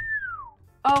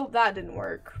 Oh, that didn't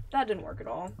work. That didn't work at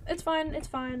all. It's fine. It's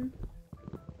fine.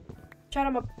 Chat,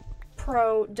 I'm a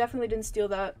pro. Definitely didn't steal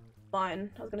that line.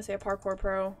 I was gonna say a parkour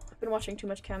pro. I've been watching too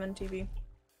much Cam and TV.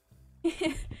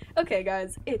 Okay,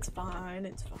 guys. It's fine.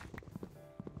 It's fine.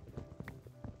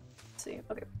 Let's see.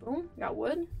 Okay, boom. We got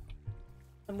wood.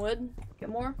 Some wood. Get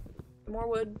more. Get more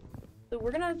wood. So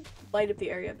we're gonna light up the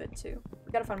area a bit, too.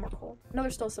 We gotta find more coal. I know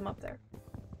there's still some up there.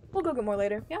 We'll go get more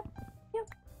later. Yeah? Yeah.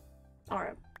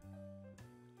 Alright.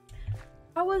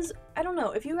 I don't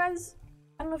know if you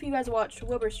guys watched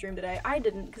Wilbur's stream today. I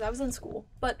didn't because I was in school,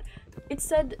 but it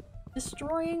said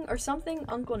destroying or something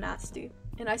Uncle Nasty,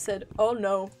 and I said, oh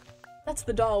no, that's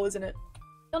the doll, isn't it?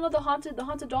 Don't know the haunted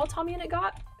doll Tommy and it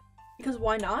got? Because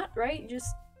why not, right? You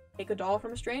just take a doll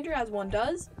from a stranger, as one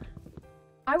does.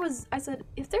 I said,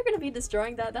 if they're gonna be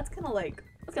destroying that's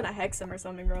gonna hex him or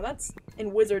something, bro. That's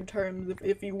in wizard terms,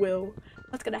 if you will.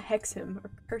 That's gonna hex him or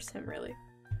curse him, really.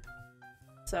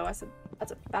 So I said,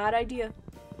 that's a bad idea.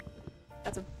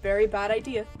 That's a very bad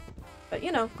idea. But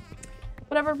you know,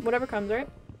 whatever comes, right?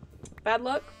 Bad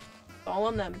luck. It's all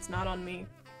on them, it's not on me.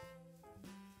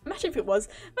 Imagine if it was.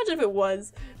 Imagine if it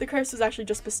was. The curse was actually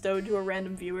just bestowed to a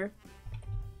random viewer.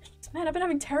 Man, I've been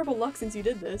having terrible luck since you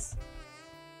did this.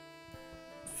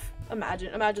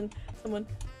 Imagine someone.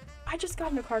 I just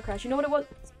got in a car crash. You know what it was?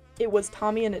 It was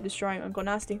Tommy and it destroying Uncle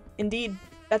Nasty. Indeed,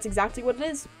 that's exactly what it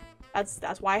is.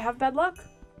 That's why I have bad luck.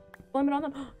 Blame it on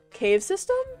them. Cave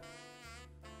system?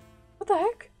 What the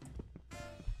heck?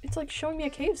 It's like showing me a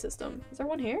cave system. Is there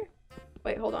one here?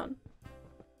 Wait, hold on.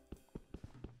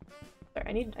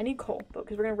 Sorry, I need coal though,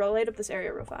 because we're gonna light up this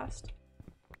area real fast.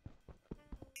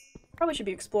 Probably should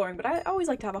be exploring, but I always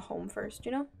like to have a home first,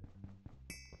 you know?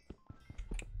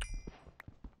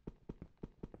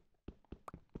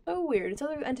 So weird. It's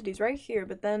other entities right here,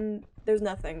 but then there's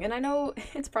nothing. And I know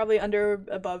it's probably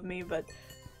above me, but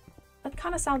that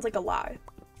kind of sounds like a lie.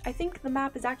 I think the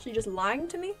map is actually just lying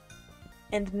to me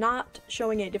and not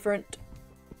showing a different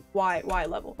Y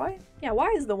level. Y? Yeah,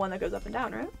 Y is the one that goes up and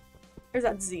down, right? Or is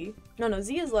that Z? No,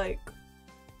 Z is like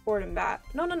forward and back.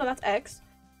 No, that's X.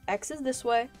 X is this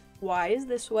way. Y is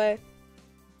this way.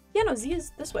 Yeah, no, Z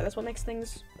is this way. That's what makes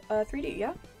things 3D,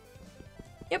 yeah?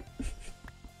 Yep.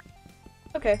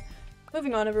 Okay,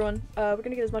 moving on, everyone. We're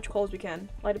gonna get as much coal as we can.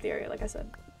 Light up the area, like I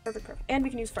said. Perfect. And we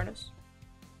can use furnace.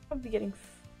 Probably be getting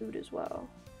food as well.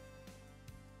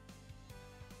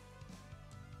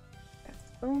 Okay,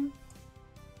 boom.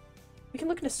 We can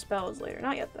look into spells later.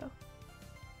 Not yet, though.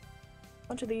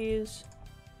 Bunch of these.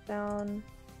 Down.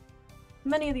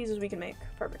 Many of these as we can make.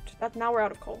 Perfect. Now we're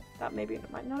out of coal. That maybe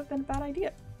might not have been a bad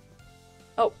idea.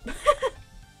 Oh.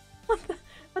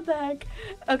 What the heck?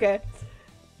 Okay.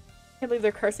 Can't believe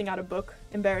they're cursing out a book.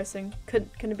 Embarrassing.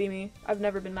 Couldn't be me. I've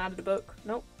never been mad at a book.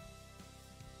 Nope.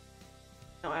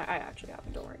 No, I actually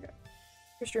haven't. Don't worry, guys.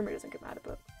 Your streamer doesn't get mad at a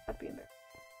book. That'd be embarrassing.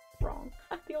 Wrong.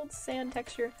 The old sand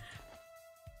texture.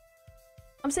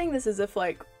 I'm saying this as if,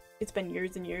 like, it's been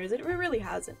years and years. It really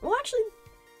hasn't. Well, actually,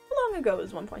 how long ago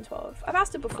was 1.12? I've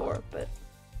asked it before, but...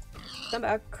 Come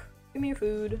back. Give me your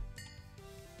food.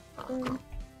 What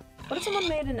if someone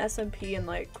made an SMP in,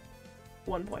 like,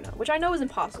 1.0? Which I know is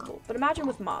impossible, but imagine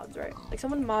with mods, right? Like,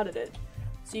 someone modded it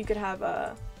so you could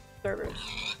have, servers.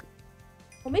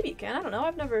 Well, maybe you can. I don't know.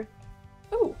 I've never...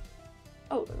 Ooh!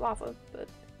 Oh, there's lava, but...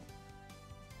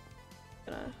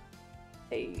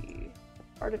 Hey...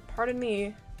 Pardon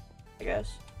me, I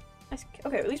guess. Nice.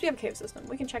 Okay, at least we have a cave system.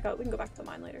 We can check out. We can go back to the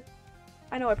mine later.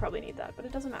 I know I probably need that, but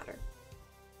it doesn't matter.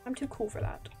 I'm too cool for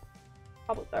that.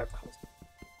 Cobblestone.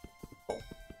 Cool.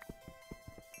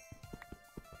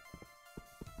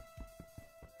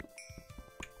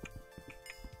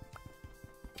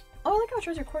 Oh, I like how it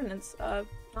shows your coordinates.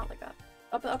 Not like that.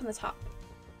 Up in the top.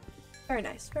 Very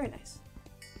nice. Very nice.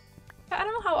 I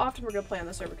don't know how often we're gonna play on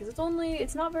the server because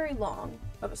it's not very long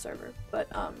of a server, but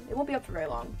it won't be up for very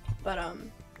long. But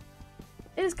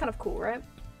it is kind of cool, right?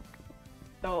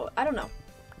 So I don't know.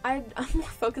 I'm more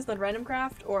focused on random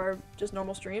craft or just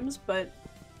normal streams, but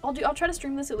I'll try to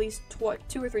stream this at least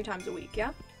 2 or 3 times a week.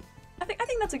 Yeah, I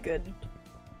think that's a good.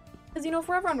 Because you know, if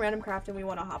we're ever on random craft and we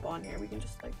want to hop on here, we can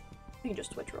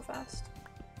just switch real fast.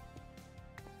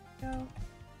 Go.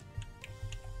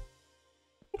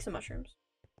 Take some mushrooms.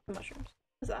 Mushrooms.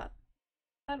 What is that?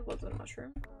 That wasn't a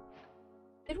mushroom.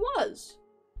 It was!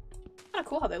 Kinda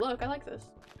cool how they look. I like this.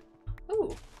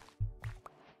 Ooh.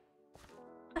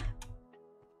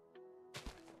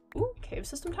 Ooh, cave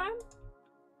system time?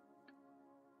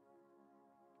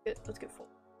 Let's get full.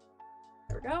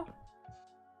 There we go.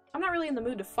 I'm not really in the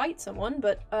mood to fight someone,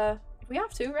 but we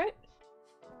have to, right?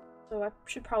 So I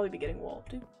should probably be getting wool.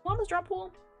 Do llamas drop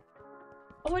wool?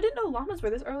 Oh, I didn't know llamas were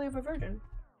this early of a version.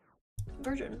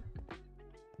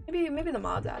 Maybe the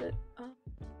mods added.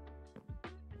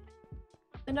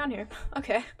 And down here.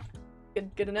 Okay.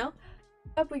 Good to know.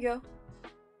 Up we go.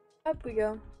 Up we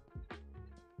go.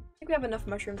 I think we have enough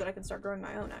mushrooms that I can start growing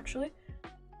my own, actually.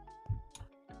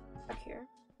 Back here.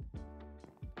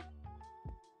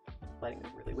 Lighting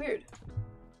is really weird.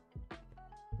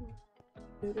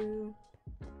 Doo-doo.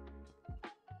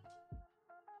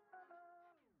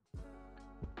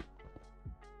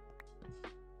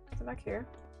 Back here.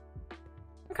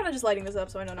 I'm kind of just lighting this up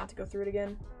so I know not to go through it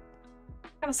again.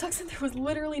 Kind of sucks that there was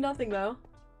literally nothing though.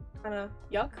 Kind of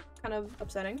yuck. Kind of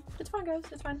upsetting. It's fine, guys.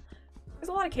 It's fine. There's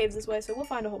a lot of caves this way, so we'll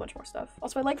find a whole bunch more stuff.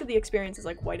 Also, I like that the experience is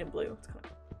like white and blue. It's kind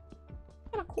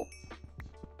of cool.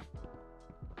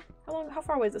 How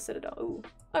far away is the Citadel? Ooh.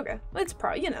 Okay. It's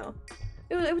probably, you know.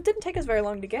 It didn't take us very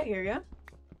long to get here, yeah?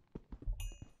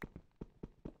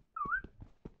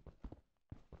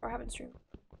 Or I haven't streamed.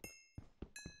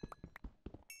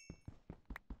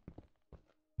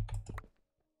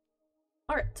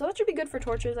 Alright, so that should be good for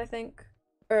torches, I think.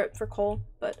 Or for coal,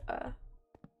 but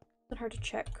hurt to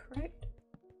check, right?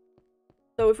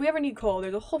 So if we ever need coal,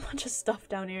 there's a whole bunch of stuff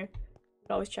down here. We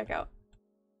can always check out.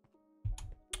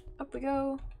 Up we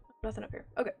go. Nothing up here.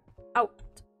 Okay. Out.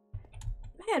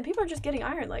 Man, people are just getting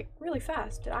iron, like, really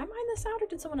fast. Did I mine this out, or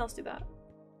did someone else do that?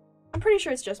 I'm pretty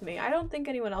sure it's just me. I don't think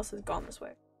anyone else has gone this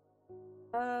way.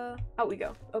 Out we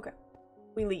go. Okay.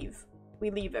 We leave.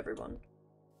 We leave, everyone.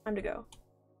 Time to go.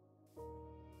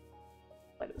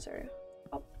 Light of this area.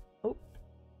 Oh. Oh.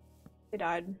 They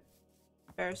died.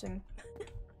 Embarrassing.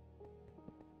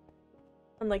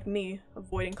 Unlike me,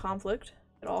 avoiding conflict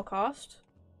at all cost.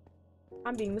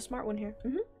 I'm being the smart one here.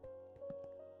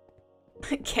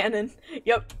 Cannon.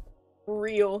 Yep.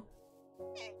 Real.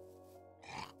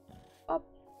 Up.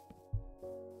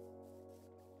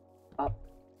 Up.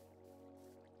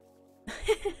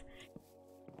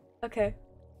 Okay.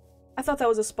 I thought that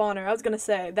was a spawner. I was gonna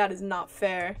say, that is not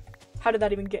fair. How did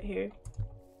that even get here?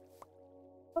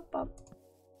 Up, up.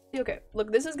 Okay,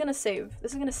 look, this is gonna save.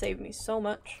 This is gonna save me so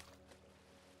much.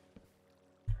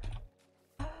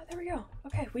 There we go.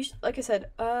 Okay, we like I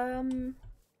said, Hero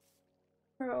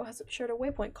has shared a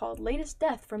waypoint called Latest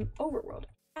Death from Overworld.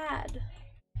 Add.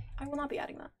 I will not be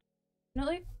adding that.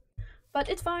 Definitely. But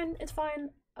it's fine, it's fine.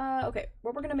 Okay,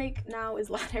 what we're gonna make now is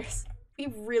ladders. We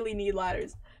really need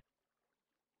ladders.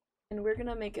 And we're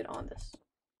gonna make it on this.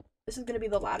 This is gonna be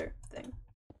the ladder thing.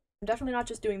 I'm definitely not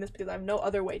just doing this because I have no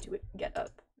other way to get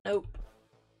up. Nope.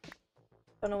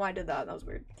 Don't know why I did that, that was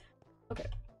weird. Okay.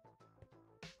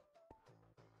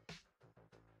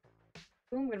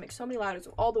 Boom, I'm gonna make so many ladders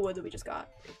with all the wood that we just got.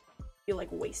 I feel like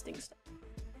wasting stuff.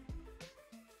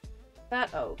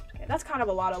 That, oh, okay, that's kind of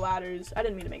a lot of ladders. I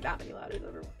didn't mean to make that many ladders,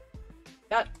 everyone.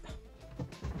 That,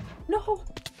 no!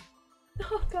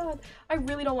 Oh god, I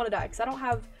really don't want to die, because I don't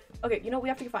have, okay, you know, we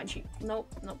have to find sheep. Nope,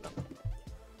 nope, nope.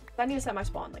 I need to set my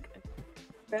spawn, like,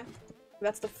 okay?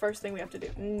 That's the first thing we have to do.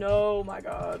 No, my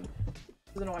god.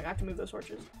 This is annoying, I have to move those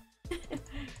torches.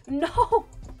 No!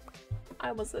 I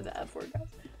almost said the F word, guys.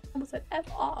 I almost said F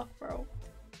off, bro.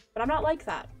 But I'm not like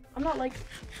that. I'm not like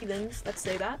heathens that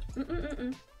say that.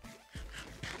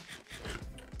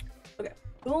 Okay,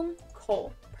 boom,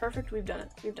 coal. Perfect, we've done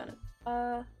it. We've done it.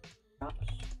 Drops.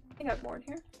 I think I have more in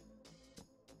here.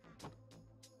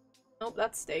 Nope,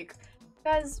 that's steak.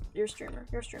 Guys, you're a streamer.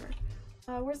 You're a streamer.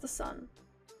 Where's the sun?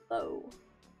 Low.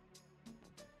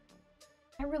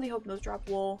 I really hope those drop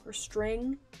wool or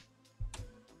string.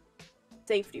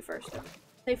 Safety first, though.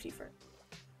 Safety first.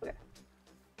 Okay.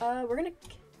 We're gonna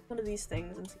kill one of these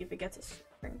things and see if it gets a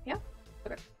string. Yeah?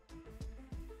 Okay.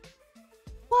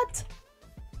 What?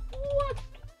 What?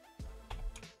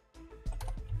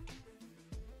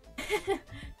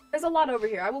 There's a lot over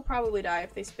here. I will probably die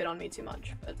if they spit on me too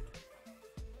much, but...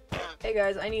 Hey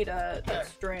guys, I need a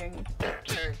string.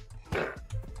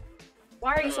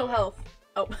 Why are you so health?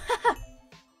 Oh.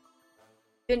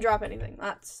 Didn't drop anything.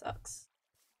 That sucks.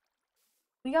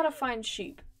 We gotta find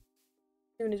sheep.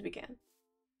 As soon as we can.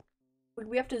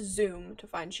 We have to zoom to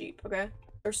find sheep, okay?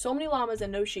 There's so many llamas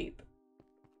and no sheep.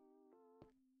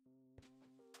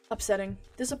 Upsetting.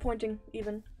 Disappointing,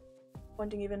 even.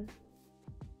 Disappointing, even.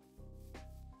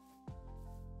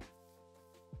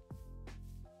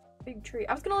 Big tree.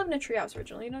 I was gonna live in a treehouse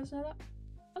originally. You guys know that?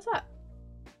 What's that?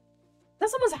 Is that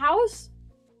someone's house?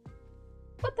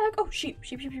 What the heck? Oh, sheep.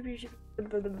 Sheep, sheep, sheep, sheep, sheep.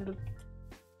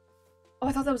 Oh,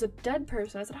 I thought that was a dead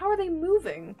person. I said, how are they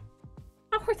moving?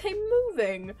 How are they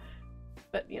moving?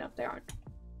 But, you know, they aren't.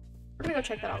 We're gonna go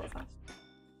check that out real fast.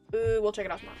 We'll check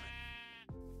it out tomorrow.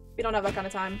 We don't have that kind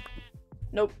of time.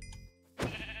 Nope.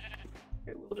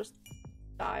 Okay, we'll just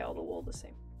dye all the wool the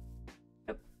same.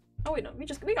 Nope. Oh wait, no. We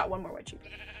got one more white sheep.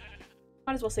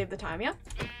 Might as well save the time, yeah?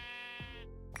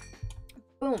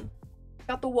 Boom.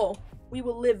 Got the wool. We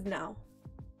will live now.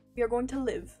 We are going to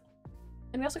live.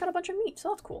 And we also got a bunch of meat, so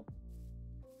that's cool.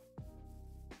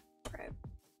 Alright.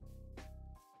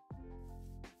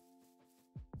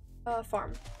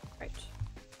 Farm. Right.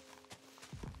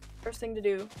 First thing to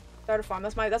do. Start a farm.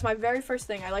 That's my very first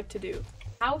thing I like to do.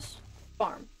 House,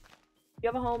 farm. If you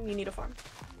have a home, you need a farm.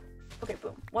 Okay,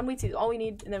 boom. 1 wheat seed, all we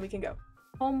need, and then we can go.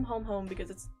 Home, home, home, because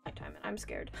it's nighttime and I'm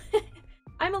scared.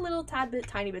 I'm a little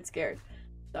tiny bit scared.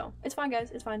 So, it's fine,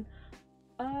 guys. It's fine.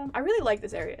 I really like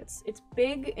this area. It's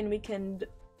big, and we can...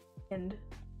 And...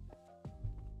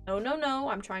 No, no, no.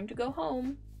 I'm trying to go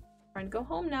home. I'm trying to go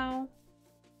home now.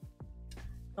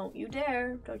 Don't you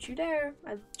dare. Don't you dare.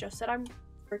 I just said I'm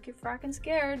freaking fracking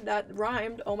scared. That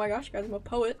rhymed. Oh my gosh, guys. I'm a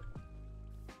poet.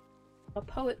 A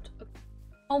poet.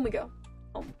 Home we go.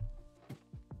 Home.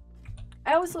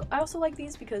 I also like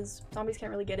these because zombies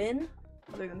can't really get in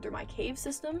other than through my cave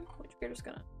system, which we're just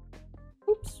gonna...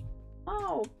 Oops.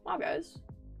 Oh, wow, guys.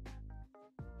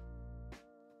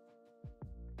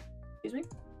 Excuse me?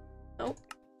 Nope.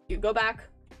 You go back.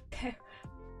 Okay.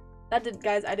 That did,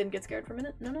 guys, I didn't get scared for a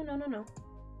minute. No, no, no, no, no.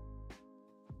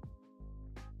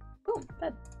 Boom,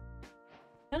 bed.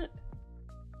 Done it.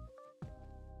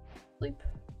 Sleep.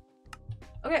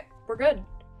 Okay, we're good.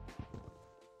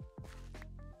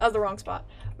 That was the wrong spot.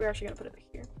 We're actually gonna put it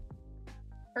here.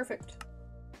 Perfect.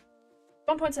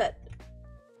 1 point set.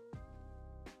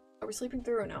 Are we sleeping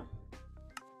through or no?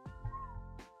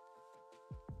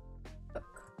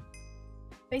 Look.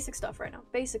 Basic stuff right now.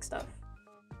 Basic stuff.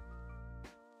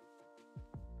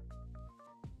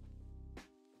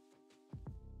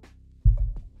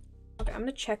 Okay, I'm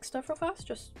gonna check stuff real fast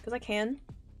just because I can.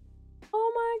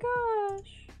 Oh my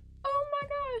gosh. Oh my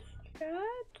gosh,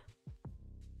 chat.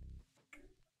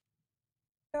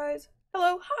 Guys.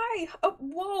 Hello, hi! Oh,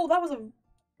 whoa, that was a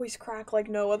voice crack like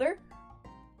no other.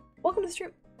 Welcome to the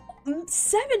stream.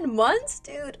 7 months?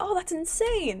 Dude, oh, that's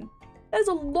insane. That is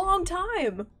a long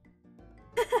time.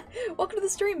 Welcome to the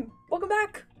stream. Welcome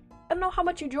back. I don't know how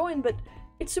much you joined, but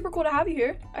it's super cool to have you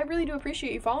here. I really do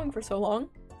appreciate you following for so long.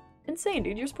 Insane,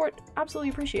 dude. Your support, absolutely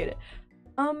appreciate it.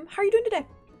 How are you doing today?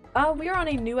 We are on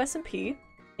a new SMP,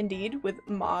 indeed, with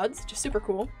mods, which is super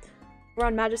cool. We're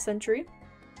on MagicenturySMP,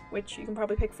 which you can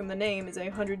probably pick from the name, is a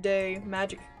 100-day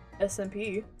magic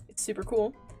SMP. It's super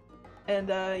cool. And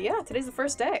yeah, today's the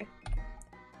first day.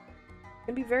 It's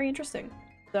gonna be very interesting.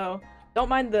 So don't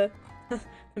mind the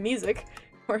the music.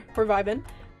 We're vibing.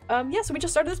 Yeah, so we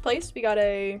just started this place. We got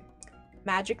a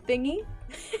magic thingy.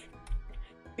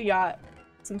 We got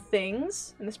some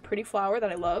things and this pretty flower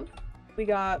that I love. We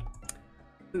got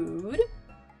food.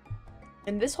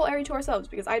 And this whole area to ourselves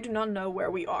because I do not know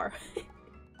where we are.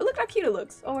 But look how cute it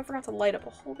looks. Oh, I forgot to light up a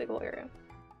whole big old area.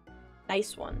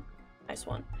 Nice one. Nice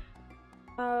one.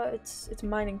 It's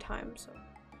mining time, so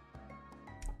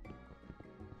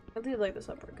I did light this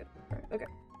up pretty good. Alright, okay.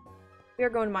 We are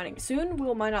going to mining. Soon we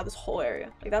will mine out this whole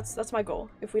area. Like that's my goal.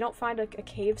 If we don't find a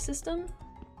cave system,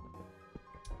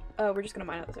 we're just gonna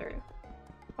mine out this area.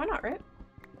 Why not, right?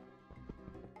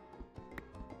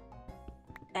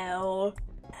 L,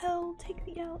 take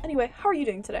the L. Anyway, how are you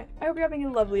doing today? I hope you're having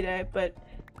a lovely day, but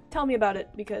tell me about it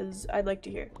because I'd like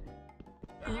to hear.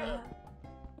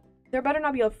 There better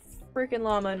not be a freaking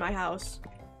llama in my house.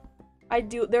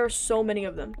 There are so many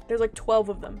of them. There's like 12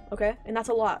 of them, okay? And that's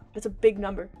a lot. That's a big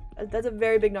number. That's a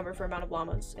very big number for amount of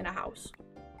llamas in a house.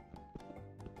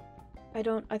 I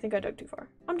think I dug too far.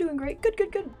 I'm doing great. Good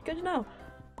to know.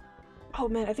 Oh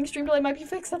man, I think stream delay might be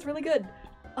fixed. That's really good.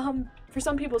 For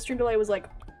some people, stream delay was like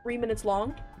 3 minutes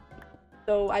long.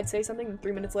 So I'd say something and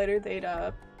 3 minutes later they'd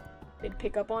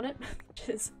pick up on it, which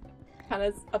is kind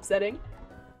of upsetting.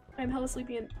 I'm hella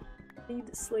sleepy and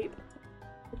need sleep.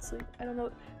 Need sleep. I don't know.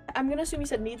 I'm gonna assume you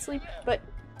said need sleep, but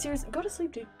seriously, go to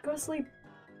sleep, dude. Go to sleep.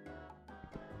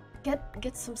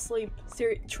 Get some sleep.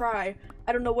 Try.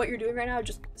 I don't know what you're doing right now.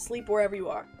 Just sleep wherever you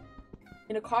are.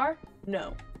 In a car?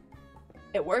 No.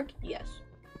 At work? Yes.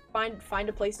 Find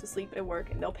a place to sleep at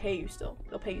work, and they'll pay you still.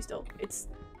 They'll pay you still. It's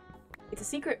a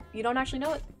secret. You don't actually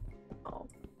know it. Oh.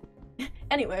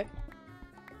 Anyway.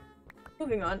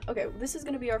 Moving on. Okay, this is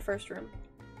gonna be our first room.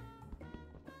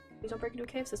 Please don't break into a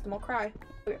cave system. I'll cry.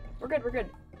 Okay, we're good.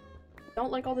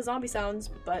 Don't like all the zombie sounds,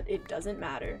 but it doesn't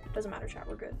matter. It doesn't matter, chat.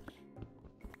 We're good.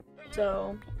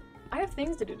 So, I have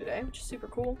things to do today, which is super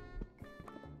cool.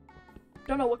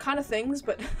 Don't know what kind of things,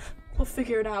 but we'll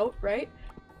figure it out, right?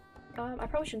 I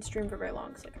probably shouldn't stream for very long,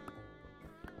 because like,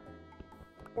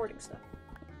 recording stuff.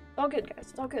 It's all good,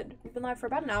 guys. It's all good. We've been live for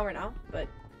about an hour now, but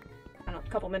I don't know,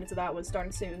 a couple minutes of that was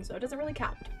starting soon, so it doesn't really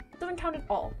count. It doesn't count at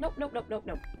all. Nope.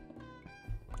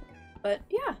 But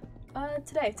yeah,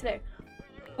 today.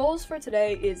 Goals for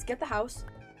today is get the house.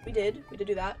 We did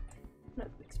do that. I'm gonna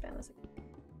expand this again.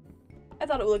 I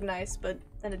thought it would look nice, but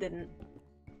then it didn't.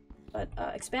 But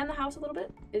expand the house a little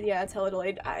bit. Yeah, it's hella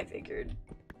delayed. I figured.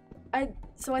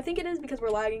 So I think it is because we're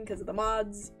lagging because of the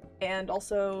mods, and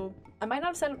also I might not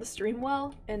have set up the stream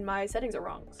well, and my settings are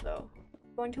wrong, so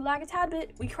I'm going to lag a tad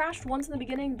bit. We crashed once in the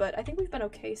beginning, but I think we've been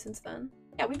okay since then.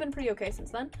 Yeah, we've been pretty okay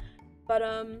since then. But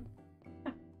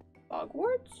yeah.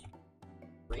 Hogwarts?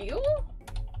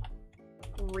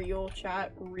 Real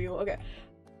chat, real. Okay.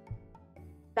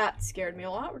 That scared me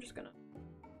a lot. We're just gonna.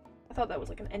 I thought that was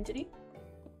like an entity.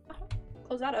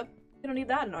 Close that up. We don't need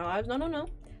that in our lives. No.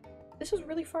 This was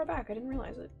really far back. I didn't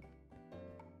realize it.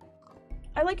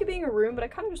 I like it being a room, but I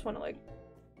kind of just want to like.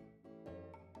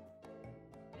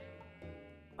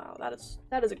 Wow, that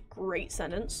is a great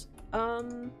sentence.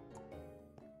 Going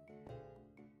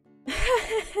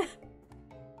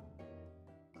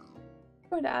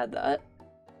to add that.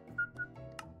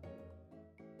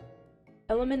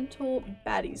 Elemental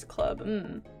Baddies Club.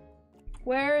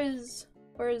 Where is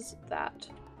that?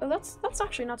 Oh, that's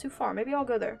actually not too far. Maybe I'll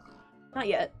go there. Not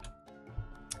yet.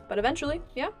 But eventually,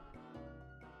 yeah.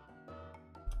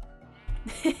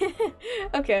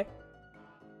 Okay.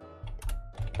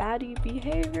 Baddie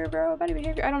behavior, bro. Baddie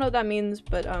behavior. I don't know what that means,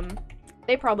 but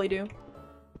they probably do.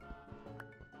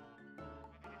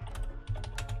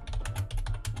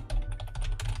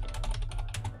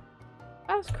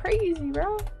 That's crazy,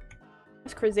 bro.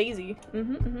 That's crazy.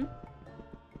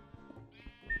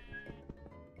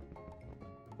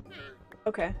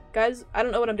 Okay, guys, I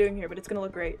don't know what I'm doing here, but it's gonna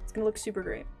look great. It's gonna look super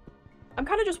great. I'm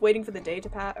kind of just waiting for the day to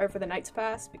pass, or for the night to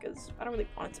pass, because I don't really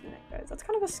want it to be night, guys. That's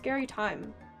kind of a scary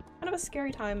time. Kind of a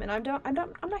scary time, and I'm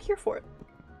not here for it.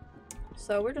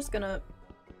 So we're just gonna.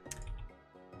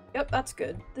 Yep, that's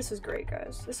good. This is great,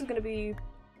 guys. This is gonna be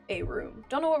a room.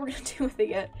 Don't know what we're gonna do with it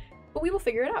yet, but we will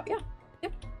figure it out. Yeah.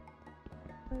 Yep.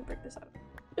 Let me break this out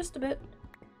just a bit.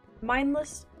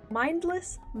 Mindless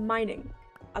mining.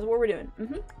 That's what we're doing.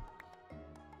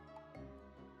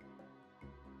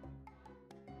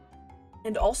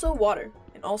 And also water.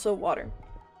 And also water.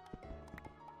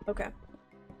 Okay.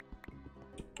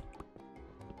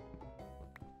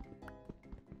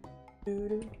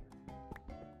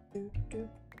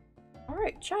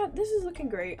 Alright, chat, this is looking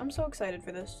great. I'm so excited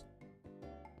for this.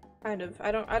 Kind of.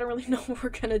 I don't really know what we're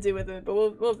gonna do with it, but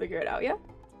we'll figure it out, yeah?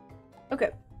 Okay.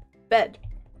 Bed.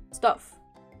 Stuff.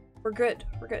 We're good.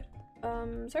 We're good.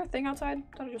 Is there a thing outside?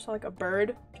 I thought I just saw like a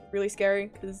bird. Really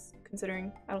scary, because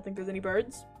considering I don't think there's any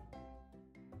birds.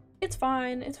 It's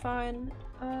fine, it's fine.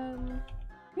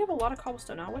 We have a lot of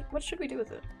cobblestone now. What should we do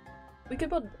with it? We could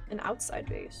build an outside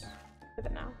base with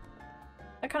it now.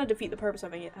 That kind of defeat the purpose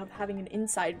of having an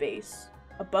inside base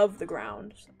above the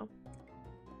ground, so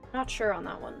not sure on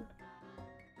that one.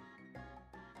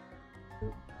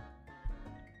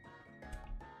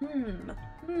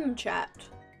 Chat.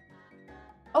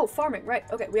 Oh, farming, right.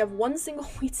 Okay, we have one single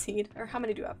wheat seed. Or how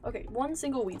many do we have? Okay, one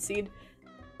single wheat seed.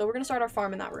 So we're gonna start our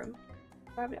farm in that room.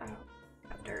 I don't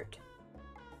have dirt.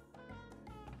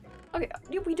 Okay,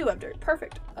 we do have dirt.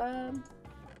 Perfect.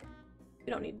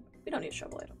 We don't need a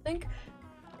shovel, I don't think.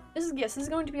 This is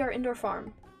going to be our indoor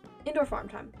farm. Indoor farm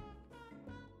time.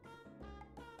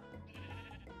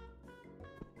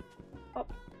 Oh,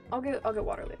 I'll get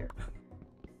water later.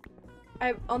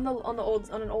 On an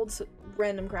old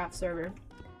random craft server,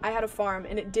 I had a farm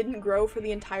and it didn't grow for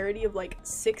the entirety of like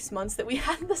 6 months that we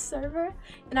had the server,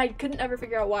 and I couldn't ever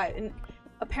figure out why. And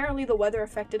apparently the weather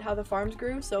affected how the farms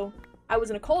grew, so I was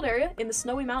in a cold area in the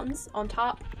snowy mountains on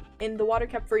top, and the water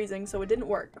kept freezing, so it didn't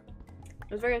work.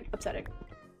 It was very upsetting.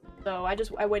 So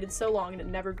I waited so long and it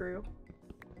never grew.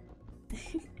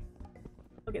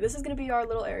 Okay, this is gonna be our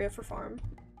little area for farm.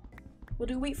 We'll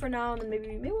do wheat for now, and then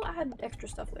maybe we'll add extra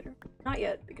stuff later. Not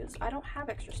yet, because I don't have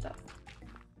extra stuff.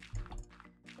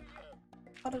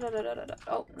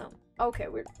 Oh, no. Okay,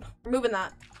 we're moving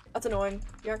that. That's annoying.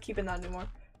 You aren't keeping that anymore.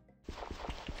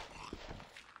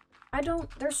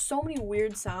 There's so many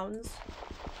weird sounds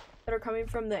that are coming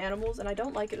from the animals, and I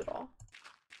don't like it at all.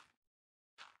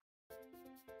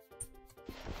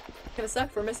 It's gonna suck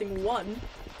for missing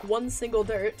one single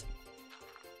dirt.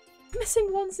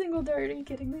 Missing one single dirt, are you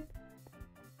kidding me?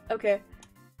 Okay,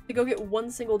 to go get one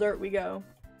single dirt we go.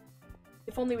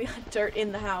 If only we had dirt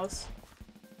in the house.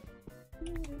 I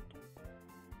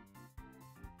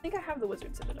think I have the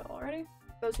wizard citadel already.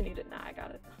 Those who need it, nah, I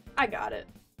got it. I got it.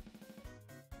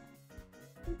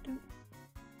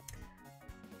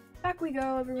 Back we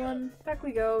go, everyone. Back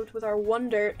we go with our one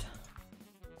dirt.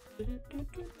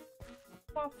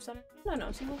 Off center.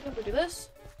 No, see, we'll be able to do this.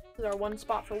 This is our one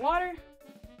spot for water.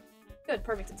 Good,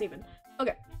 perfect, it's even.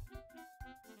 Okay.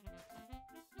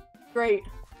 Great.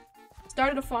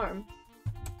 Started a farm.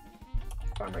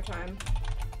 Farmer time.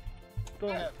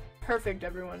 Boom. Perfect,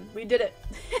 everyone. We did it.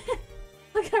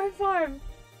 Look at our farm.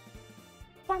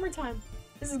 Farmer time.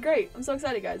 This is great. I'm so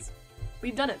excited, guys.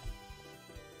 We've done it.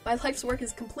 My life's work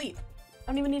is complete.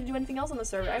 I don't even need to do anything else on the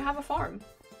server. I have a farm.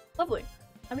 Lovely.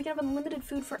 And we can have unlimited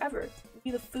food forever.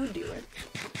 Be the food dealer.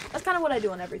 That's kind of what I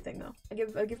do on everything, though.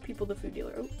 I give people the food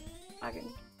dealer. Oh,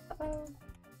 lagging. Uh-oh.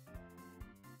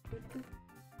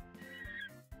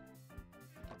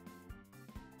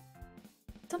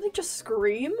 Something just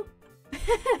scream?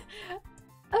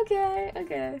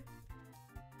 Okay.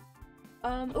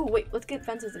 Oh, wait, let's get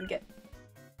fences and get...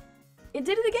 It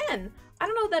did it again! I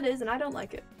don't know what that is, and I don't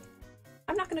like it.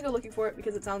 I'm not gonna go looking for it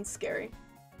because it sounds scary.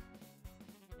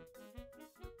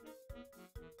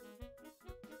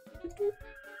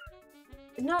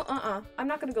 No, I'm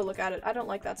not gonna go look at it. I don't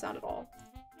like that sound at all.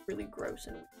 Really gross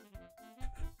and...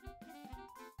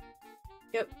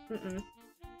 Yep,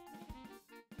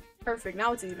 Perfect.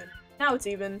 Now it's even. Now it's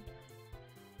even.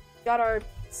 Got our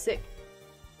sick.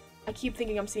 I keep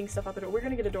thinking I'm seeing stuff out the door. We're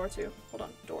gonna get a door too. Hold on.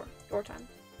 Door. Door time.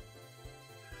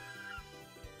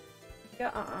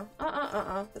 Yeah,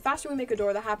 The faster we make a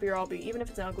door, the happier I'll be, even if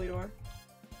it's an ugly door.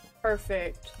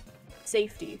 Perfect.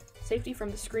 Safety. Safety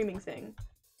from the screaming thing.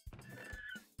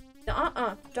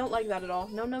 Don't like that at all.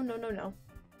 No, no, no, no, no.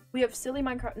 We have silly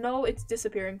Minecraft. No, it's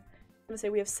disappearing. I'm gonna say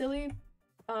we have silly,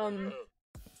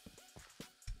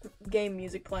 game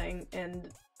music playing, and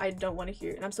I don't want to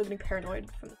hear it, and I'm still getting paranoid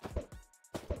from the.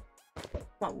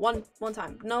 Come on, one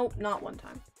time. No, not one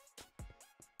time.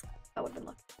 That would've been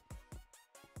lucky.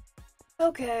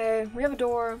 Okay, we have a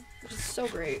door, which is so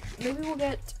great. Maybe we'll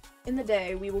get, in the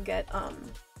day, we'll get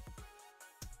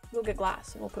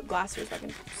glass, and we'll put glass here so I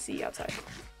can see outside.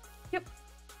 Yep.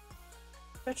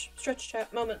 Stretch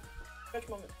chat, moment. Stretch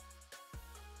moment.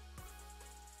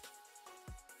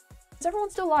 Is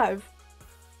everyone still live?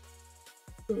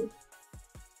 Hold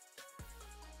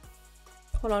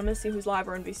on, I'm gonna see who's live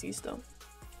or in VC still.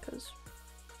 Because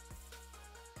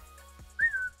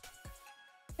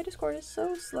my Discord is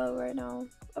so slow right now.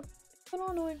 Oh, it's so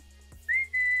annoying.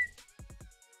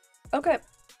 Okay.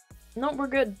 No, we're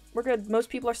good. We're good. Most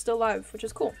people are still live, which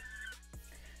is cool.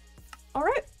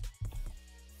 Alright.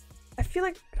 I feel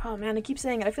like, oh man, I keep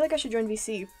saying it. I feel like I should join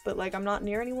VC, but like I'm not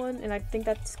near anyone, and I think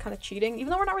that's kind of cheating, even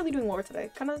though we're not really doing lore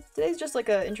today. Today's just like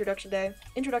a introduction day.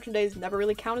 Introduction days never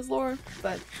really count as lore,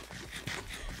 but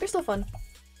they're still fun.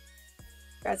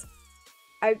 Guys,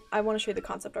 I want to show you the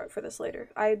concept art for this later.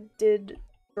 I did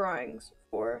drawings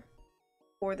for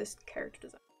this character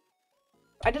design.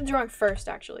 I did the drawing first,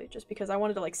 actually, just because I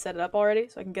wanted to like set it up already,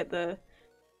 so I can get the.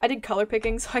 I did color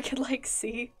picking so I could like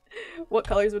see what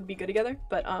colors would be good together.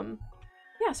 But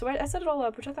yeah, so I set it all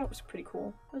up, which I thought was pretty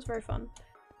cool. It was very fun.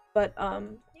 But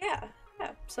yeah.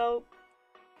 So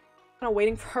kind of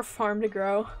waiting for our farm to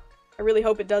grow. I really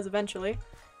hope it does eventually.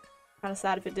 Kind of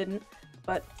sad if it didn't.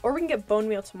 But or we can get bone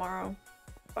meal tomorrow.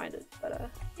 Find it. But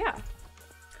yeah.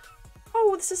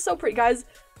 Oh, this is so pretty, guys.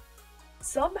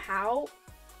 Somehow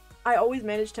I always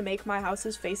manage to make my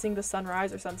houses facing the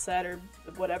sunrise or sunset or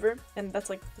whatever, and that's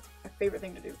like my favorite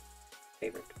thing to do.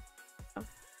 Favorite. Oh.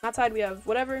 That side we have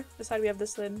whatever, this side we have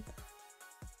this lid.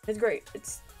 It's great.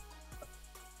 It's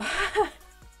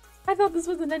I thought this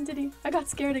was an entity. I got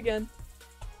scared again.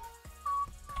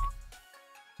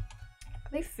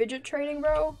 Are they fidget trading,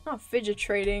 bro? Not fidget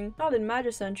trading. Not in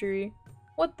Magicentury.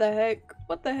 What the heck?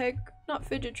 What the heck? Not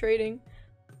fidget trading.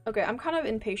 Okay, I'm kind of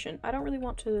impatient. I don't really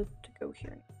want to go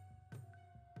here.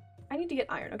 I need to get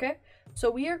iron, okay? So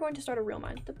we are going to start a real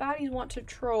mine. The baddies want to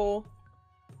troll.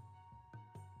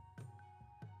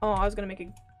 Oh, I was gonna make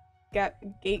a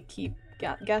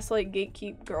gaslight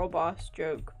gatekeep girl boss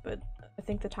joke, but I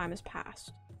think the time has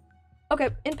passed. Okay,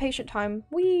 impatient time.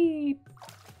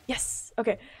 Yes!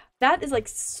 Okay, that is like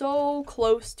so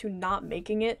close to not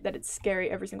making it that it's scary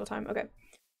every single time. Okay,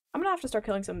 I'm gonna have to start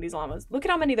killing some of these llamas. Look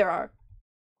at how many there are.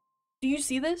 Do you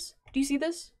see this? Do you see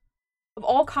this? Of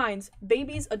all kinds,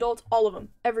 babies, adults, all of them,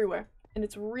 everywhere. And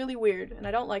it's really weird, and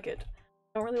I don't like it.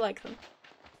 I don't really like them.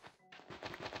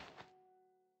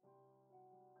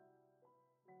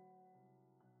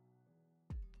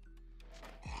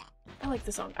 I like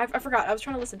the song. I forgot, I was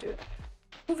trying to listen to it.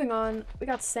 Moving on, we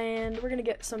got sand, we're gonna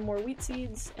get some more wheat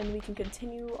seeds, and we can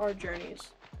continue our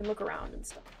journeys and look around and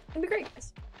stuff. It'll be great,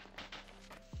 guys.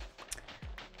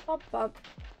 Bop.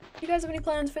 You guys have any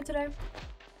plans for today?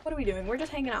 What are we doing? We're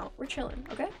just hanging out. We're chilling,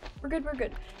 okay? We're good, we're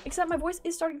good. Except my voice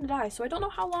is starting to die, so I don't know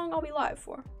how long I'll be live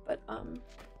for. But, yeah,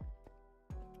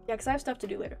 because I have stuff to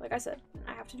do later, like I said. And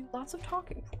I have to do lots of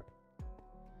talking for it.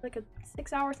 Like a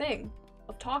 6-hour thing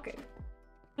of talking.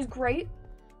 Which is great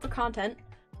for content,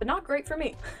 but not great for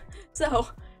me. So,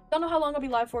 don't know how long I'll be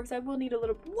live for, because I will need a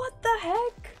little- What the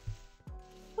heck?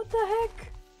 What the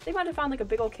heck? They might have found, like, a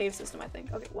big old cave system, I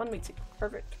think. Okay, 1 meat seed.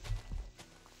 Perfect.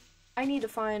 I need to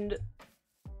find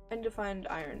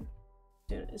iron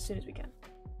as soon as we can.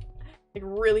 Like,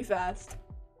 really fast. Have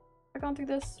I gone through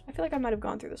this? I feel like I might have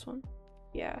gone through this one.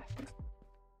 Yeah.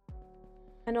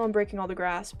 I know I'm breaking all the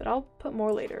grass, but I'll put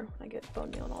more later when I get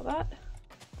bone meal and all that.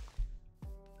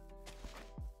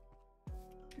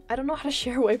 I don't know how to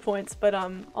share waypoints, but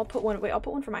I'll put one away. I'll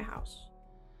put one for my house.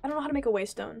 I don't know how to make a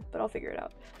waystone, but I'll figure it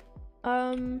out.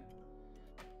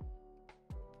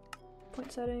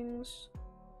 Point settings.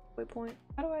 Waypoint.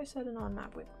 How do I set an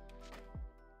on-map waypoint?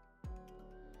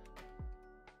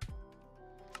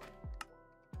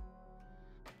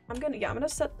 I'm gonna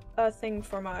set a thing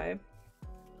for my.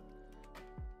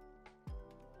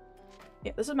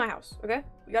 Yeah, this is my house. Okay,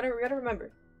 we gotta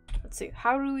remember. Let's see.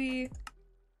 How do we?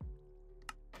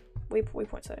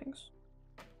 Waypoint settings.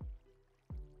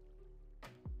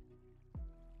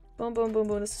 Boom, boom, boom,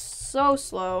 boom. This is so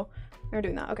slow. We're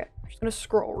doing that. Okay. We're just gonna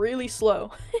scroll really slow.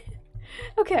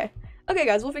 Okay. Okay,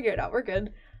 guys, we'll figure it out. We're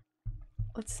good.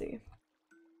 Let's see.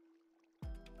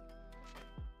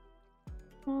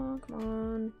 Oh, come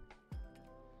on.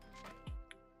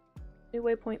 New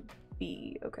waypoint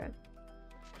B. Okay.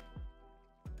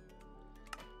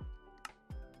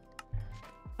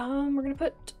 We're gonna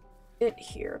put it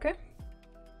here, okay?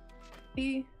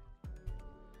 B.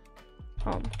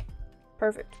 Home.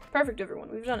 Perfect. Perfect, everyone.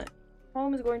 We've done it.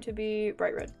 Home is going to be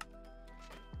bright red.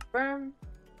 Confirm.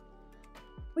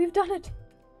 We've done it.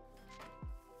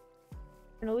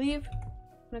 I'm gonna leave.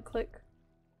 I'm gonna click.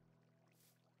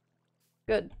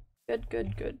 Good. Good,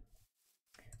 good, good.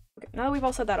 Okay, now that we've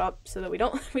all set that up so that we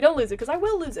don't lose it, because I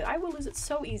will lose it. I will lose it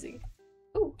so easy.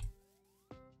 Ooh.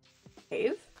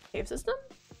 Cave? Cave system?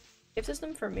 Cave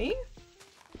system for me?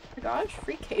 Oh my gosh,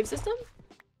 free cave system?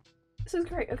 This is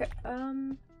great. Okay,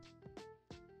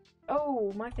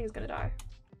 oh, my thing's gonna die.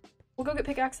 We'll go get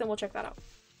pickaxe and we'll check that out.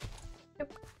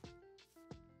 Yep.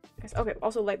 Okay,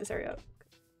 also light this area up.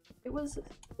 It was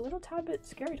a little tad bit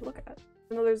scary to look at.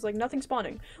 Even though there's like nothing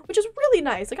spawning, which is really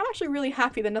nice. Like, I'm actually really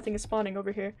happy that nothing is spawning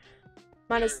over here.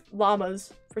 Minus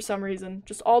llamas for some reason.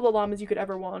 Just all the llamas you could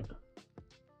ever want.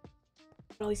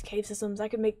 All these cave systems. I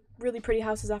could make really pretty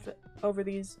houses after over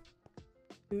these.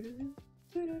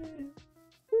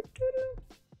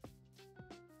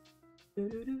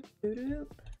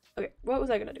 Okay, what was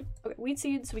I gonna do? Okay, weed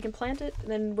seeds, so we can plant it, and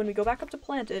then when we go back up to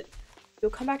plant it, we'll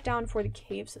come back down for the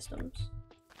cave systems.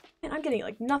 Man, I'm getting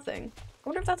like nothing. I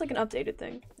wonder if that's like an updated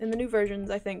thing. In the new versions,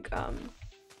 I think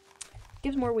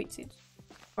gives more wheat seeds.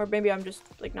 Or maybe I'm just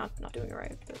like not doing it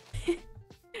right. But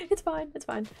it's fine, it's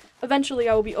fine. Eventually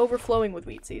I will be overflowing with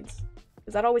wheat seeds.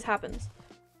 Because that always happens.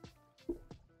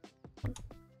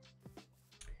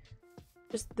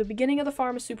 Just the beginning of the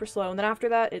farm is super slow, and then after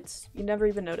that it's you never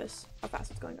even notice how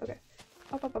fast it's going. Okay.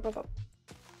 Up, up, up, up, up.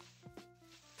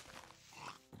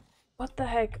 What the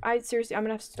heck? Seriously, I'm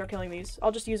gonna have to start killing these.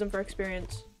 I'll just use them for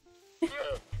experience.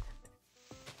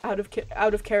 out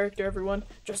of character, everyone.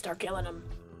 Just start killing them.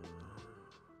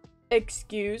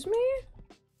 Excuse me?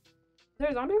 Is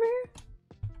there a zombie over here?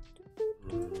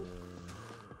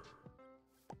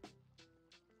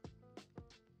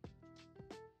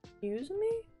 Excuse me?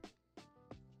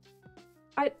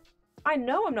 I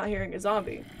know I'm not hearing a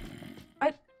zombie.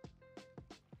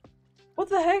 What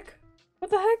the heck? What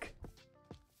the heck?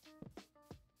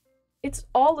 It's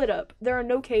all lit up. There are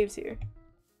no caves here.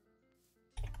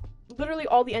 Literally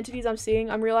all the entities I'm seeing,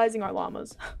 I'm realizing are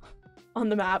llamas on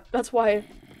the map. That's why.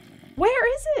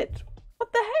 Where is it?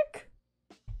 What the heck?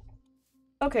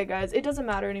 Okay, guys, it doesn't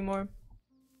matter anymore.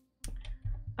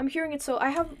 I'm hearing it, so I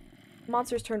have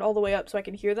monsters turned all the way up so I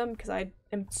can hear them because I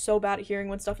am so bad at hearing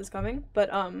when stuff is coming. But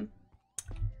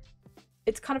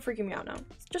it's kind of freaking me out now.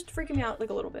 It's just freaking me out like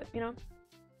a little bit, you know?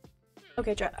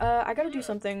 Okay, chat. I gotta do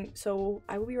something, so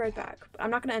I will be right back. But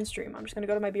I'm not gonna end stream. I'm just gonna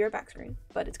go to my be right back screen.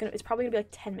 But it's probably gonna be like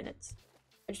 10 minutes.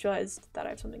 I just realized that I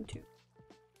have something too.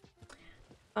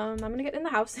 I'm gonna get in the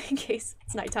house in case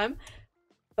it's nighttime.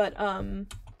 But I'll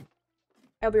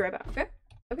be right back, okay?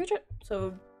 Okay, chat.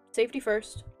 So safety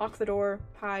first. Lock the door.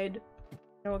 Hide. You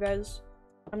know what, guys?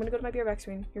 I'm gonna go to my be right back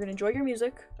screen. You're gonna enjoy your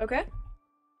music, okay?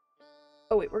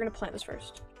 Oh wait, we're gonna plant this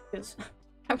first because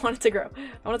I want it to grow.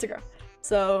 I want it to grow.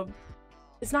 So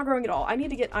it's not growing at all. I need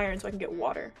to get iron so I can get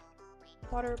water.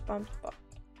 Water, bump, bump,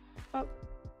 up.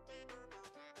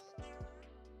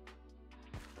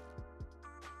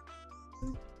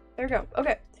 There we go.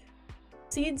 Okay.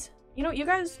 Seeds. You know, you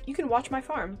guys, you can watch my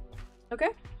farm. Okay?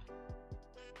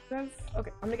 Okay,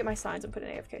 I'm gonna get my signs and put an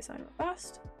AFK sign real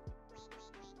fast.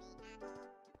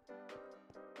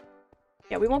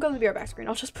 Yeah, we won't go to the VR back screen.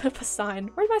 I'll just put up a sign.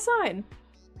 Where's my sign?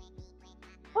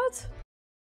 What?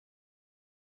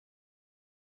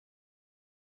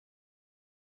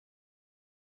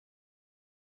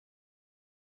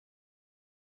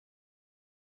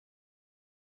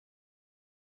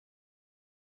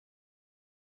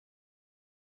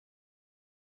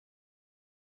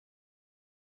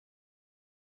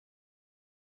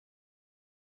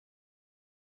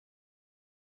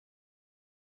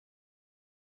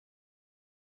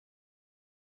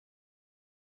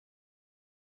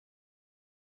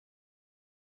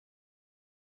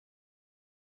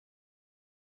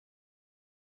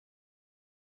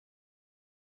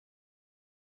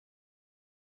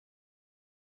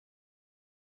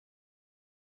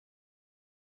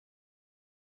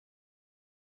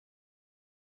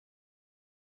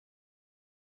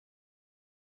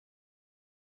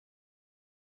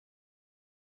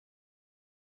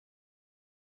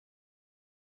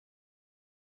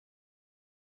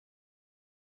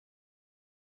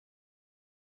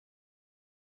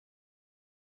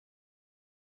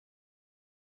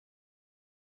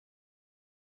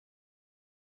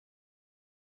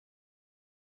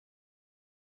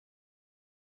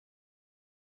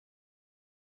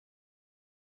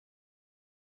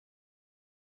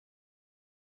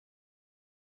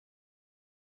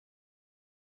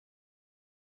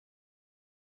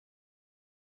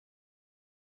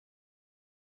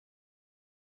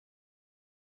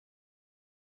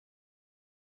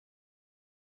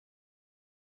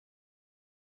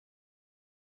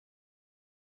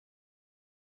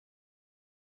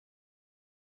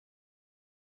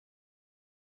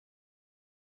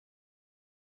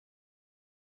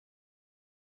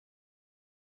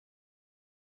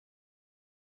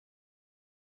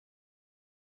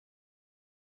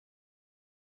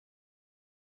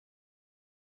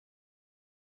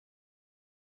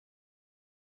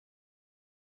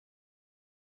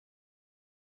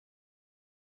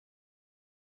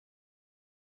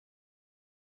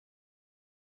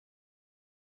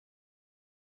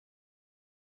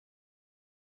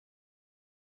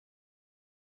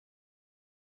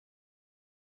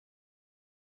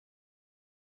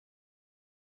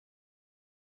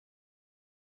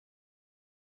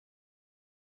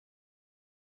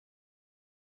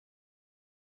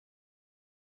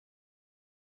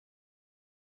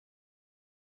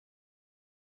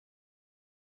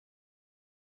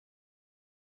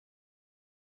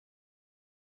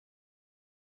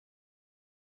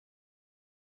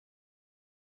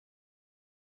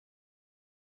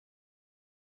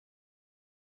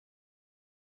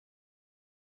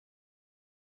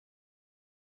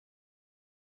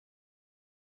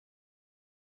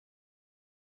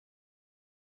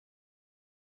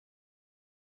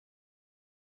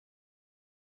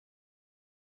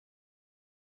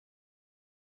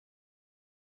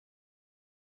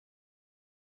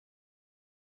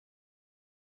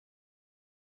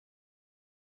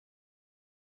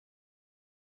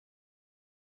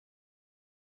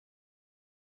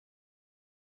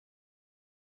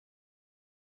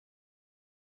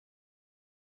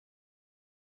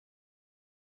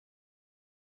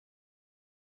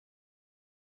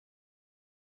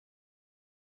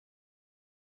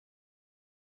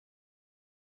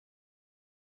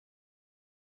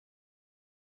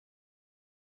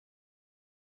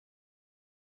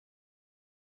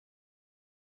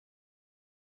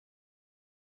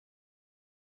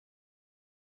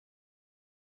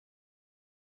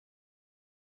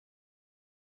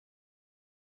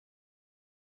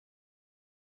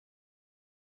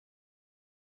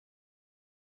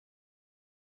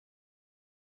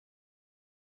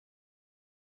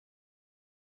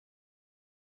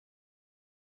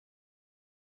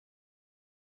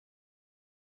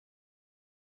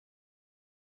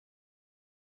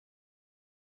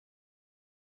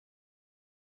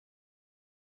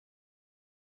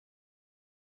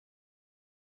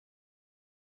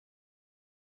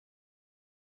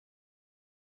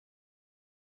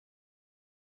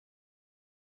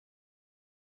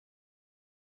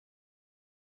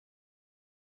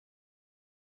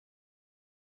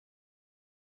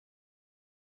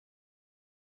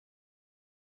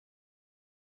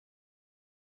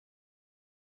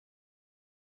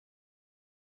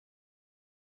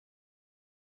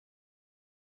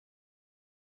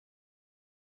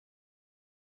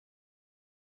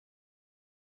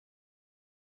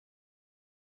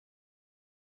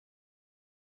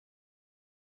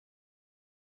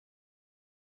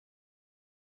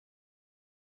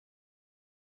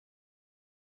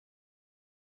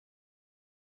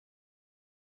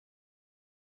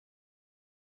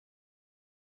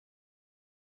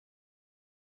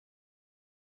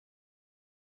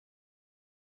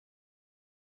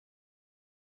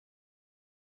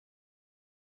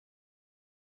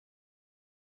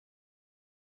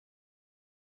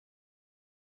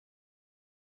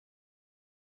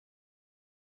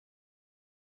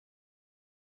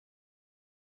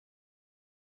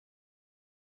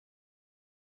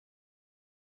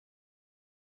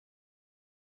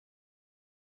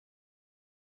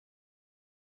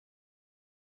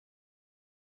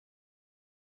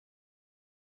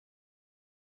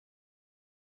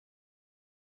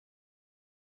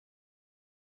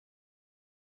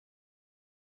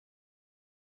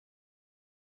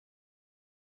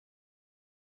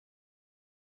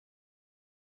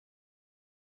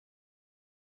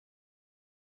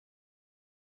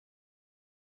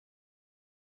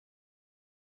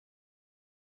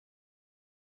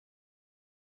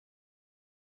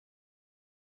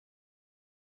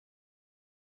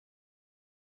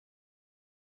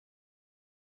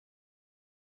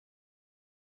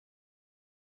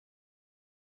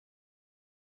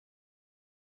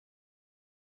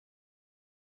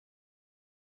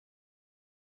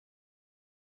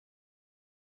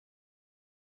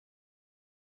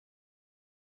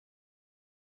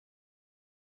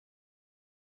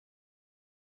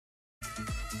 Hey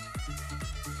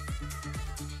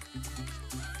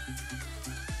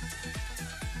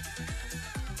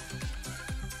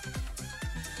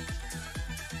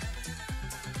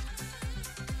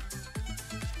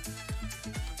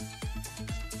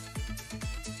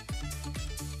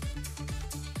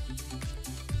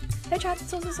chat,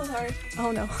 so sorry.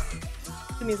 Oh no.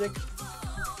 The music.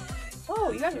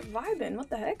 Oh, you guys are vibing. What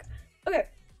the heck? Okay.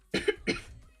 I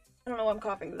don't know why I'm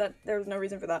coughing. There was no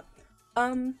reason for that.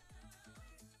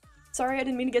 Sorry, I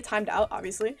didn't mean to get timed out,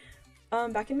 obviously.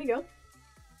 Back in we go.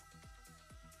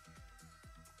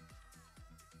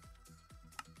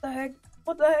 What the heck?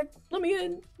 What the heck? Let me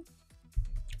in.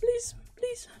 Please,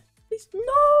 please, please.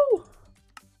 No!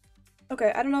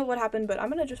 Okay, I don't know what happened, but I'm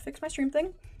gonna just fix my stream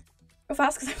thing real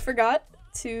fast because I forgot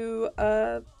to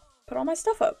put all my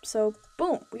stuff up. So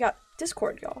boom, we got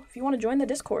Discord, y'all. If you want to join the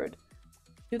Discord,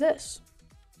 do this.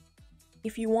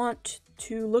 If you want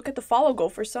to look at the follow goal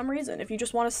for some reason, if you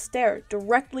just want to stare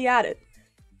directly at it,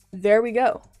 there we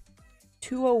go.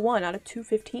 201 out of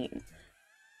 215.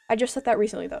 I just set that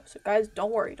recently though, so guys,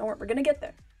 don't worry, we're gonna get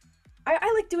there.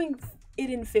 I like doing it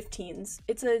in 15s.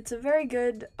 It's a very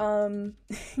good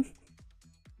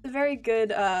it's a very good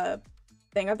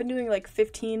thing. I've been doing like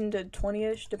 15 to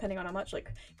 20ish, depending on how much.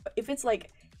 Like, if it's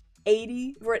like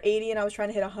 80, if we're at 80 and I was trying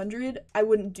to hit 100, I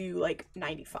wouldn't do like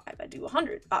 95. I'd do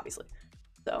 100, obviously.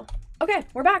 So, okay,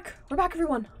 we're back. We're back,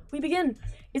 everyone. We begin.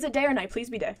 Is it day or night? Please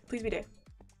be day. Please be day.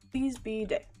 Please be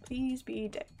day. Please be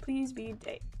day. Please be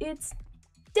day. It's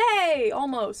day!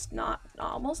 Almost not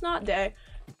day.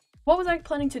 What was I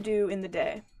planning to do in the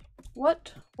day?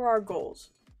 What were our goals?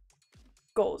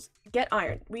 Goals. Get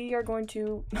iron. We are going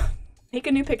to make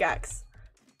a new pickaxe.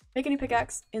 Make a new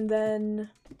pickaxe, and then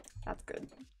that's good.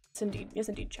 Yes,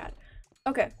 indeed, chat.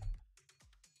 Okay.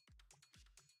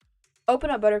 Open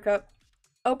up, Buttercup.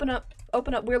 Open up.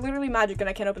 Open up. We're literally magic, and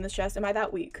I can't open this chest. Am I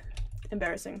that weak?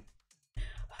 Embarrassing.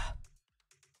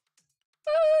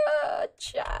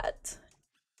 Chat.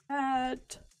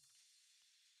 Chat.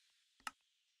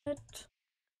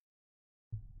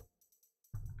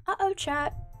 Uh-oh,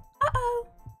 chat. Uh-oh.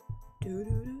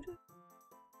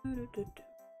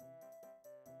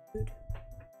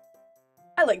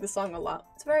 I like this song a lot.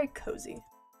 It's very cozy.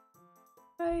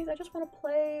 Guys, I just want to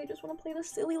play the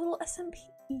silly little SMP.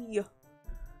 I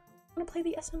want to play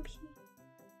the SMP.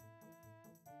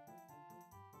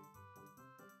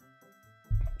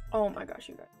 Oh my gosh,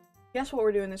 you guys. Guess what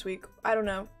we're doing this week? I don't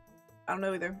know. I don't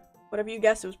know either. Whatever you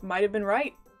guessed, it might have been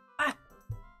right. Ah!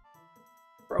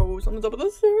 Bro, something's up with the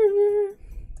server.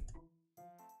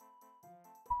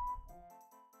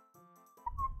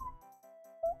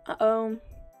 Uh-oh.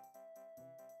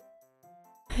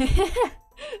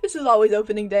 This is always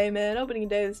opening day, man. Opening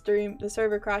day of the stream. The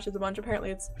server crashes a bunch.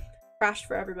 Apparently it's crashed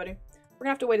for everybody. We're gonna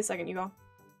have to wait a second, you all.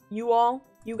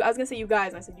 I was gonna say you guys,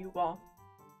 and I said you all.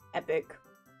 Epic.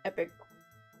 Epic.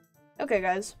 Okay,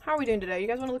 guys. How are we doing today? You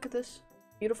guys want to look at this?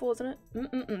 Beautiful, isn't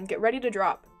it? Get ready to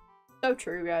drop. So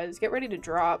true, guys. Get ready to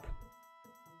drop.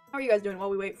 How are you guys doing while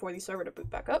we wait for the server to boot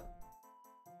back up?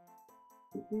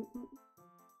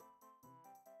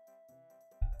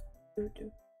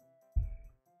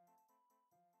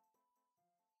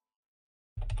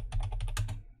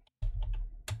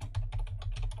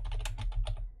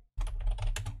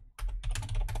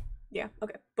 Yeah,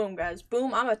 okay. Boom, guys.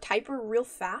 Boom. I'm a typer real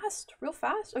fast. Real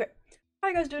fast? Okay. How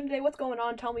are you guys doing today? What's going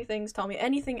on? Tell me things. Tell me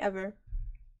anything ever.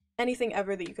 Anything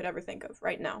ever that you could ever think of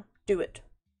right now. Do it.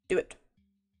 Do it.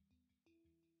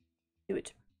 Do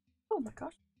it. Oh my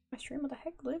gosh. My stream, what the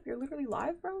heck, Liv? You're literally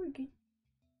live, bro?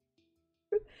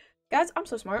 Guys, I'm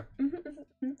so smart.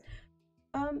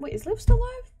 Wait, is Liv still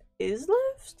live? Is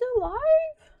Liv still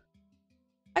live?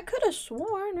 I could have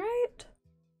sworn, right?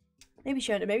 Maybe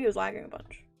she ended. Maybe it was lagging a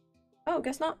bunch. Oh,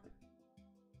 guess not.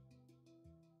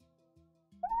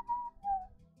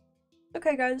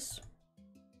 Okay, guys.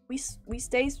 We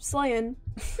stay slaying.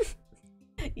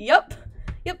 Yup.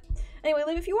 Yep. Anyway,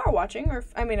 Liv, if you are watching, or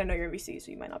I mean, I know you're in VC, so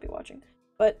you might not be watching.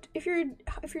 But if you're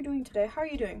doing today, how are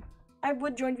you doing? I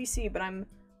would join VC, but I'm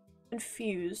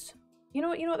confused. You know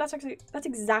what? That's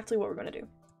exactly what we're gonna do.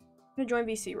 I'm gonna join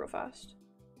VC real fast.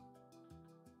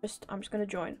 I'm just gonna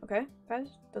join, okay,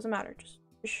 guys? Doesn't matter. Just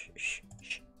shh.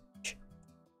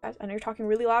 Guys, I know you're talking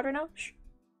really loud right now. Shh.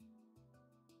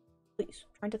 Please,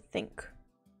 I'm trying to think.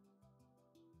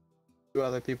 2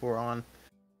 other people were on,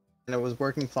 and it was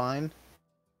working fine.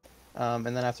 And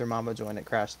then after Mamba joined, it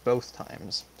crashed both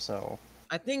times. So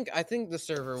I think the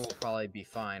server will probably be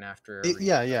fine after.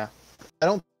 Yeah. I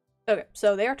don't. Okay,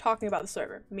 so they are talking about the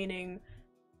server, meaning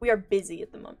we are busy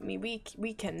at the moment. I mean,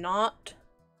 we cannot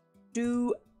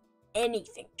do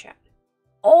anything, chat.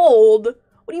 Old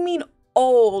What do you mean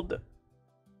old?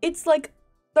 It's like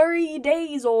 30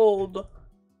 days old.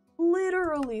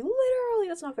 Literally,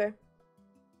 that's not fair.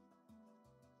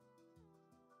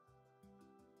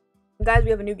 Guys,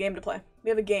 we have a new game to play. We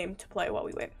have a game to play while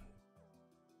we wait.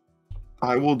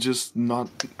 I will just not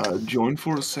join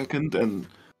for a second and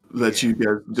let you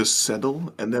guys just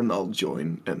settle, and then I'll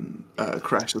join and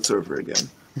crash the server again.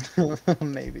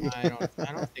 Maybe. I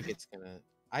don't think it's gonna.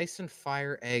 Ice and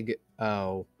Fire Egg.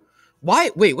 Oh,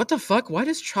 why? Wait, what the fuck? Why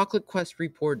does Chocolate Quest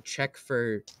report check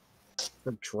for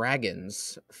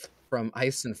dragons from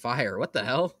Ice and Fire? What the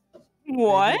hell?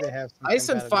 What? Maybe they have some Ice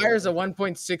and Fire is a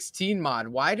compatibility. 1.16 mod.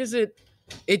 Why does it?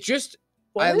 It just.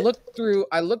 I What? looked through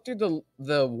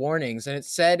the warnings and it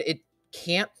said it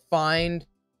can't find.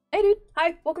 Hey dude,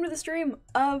 hi, welcome to the stream.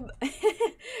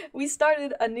 We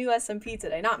started a new SMP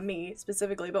today, not me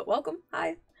specifically, but welcome,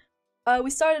 hi. We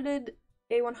started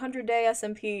a 100-day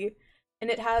SMP, and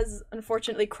it has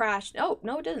unfortunately crashed. Oh,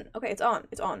 no it didn't. Okay, it's on,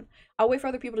 I'll wait for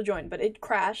other people to join, but it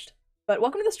crashed. But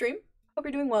welcome to the stream, hope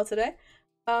you're doing well today.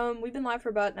 We've been live for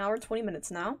about an hour and 20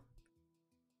 minutes now.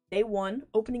 Day 1,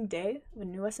 opening day of a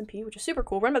new SMP, which is super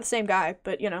cool, run by the same guy,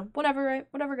 but you know, whatever, right?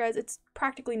 Whatever guys, it's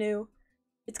practically new.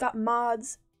 It's got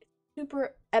mods.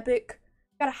 Super epic.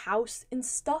 Got a house and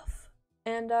stuff.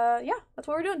 And yeah, that's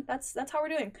what we're doing. That's how we're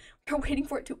doing. We're waiting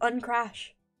for it to uncrash.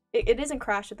 It isn't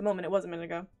crashed at the moment. It was a minute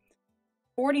ago.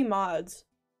 40 mods.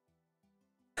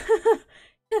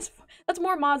 that's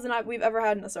more mods than we've ever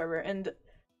had in the server. And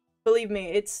believe me,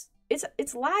 it's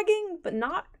lagging, but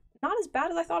not as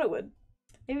bad as I thought it would.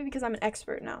 Maybe because I'm an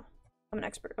expert now. I'm an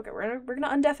expert. Okay, we're gonna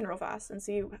undeafen real fast and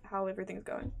see how everything's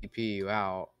going. TP you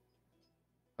out.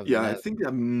 Yeah, I think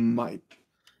that might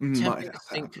Temp have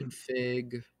sync happened.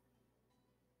 config.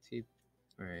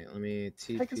 All right, let me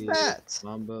Heck is TP that?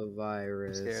 Mamba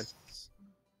virus.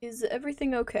 Is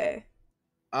everything okay?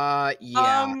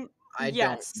 Yeah. I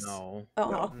Yes. don't know.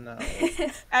 Oh No.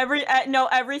 No,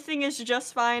 everything is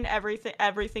just fine.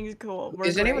 Everything's cool.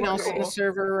 Is anyone great, else in the cool.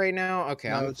 server right now? Okay,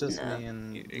 No, I'm it's just No. me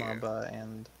and Mamba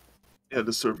and Yeah,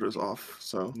 the server's off,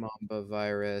 so. Mamba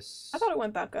virus. I thought it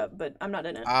went back up, but I'm not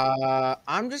in it.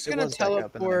 I'm just it gonna was back up and then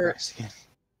it teleport. crashed again.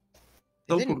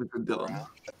 It didn't Teleport me to Dylan.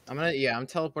 crash. I'm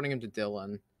teleporting him to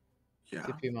Dylan. Yeah.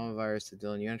 TP Mamba virus to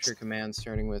Dylan. You enter command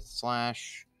starting with / Oh,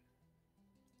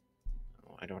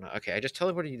 I don't know. Okay, I just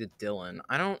teleported you to Dylan.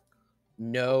 I don't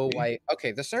know why.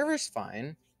 Okay, the server's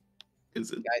fine.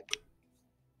 Is it?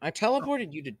 I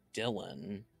teleported you to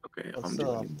Dylan. Okay, It's I'm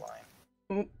still doing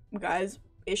offline. Guys,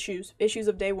 issues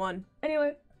of day 1.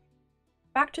 Anyway,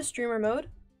 back to streamer mode.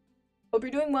 Hope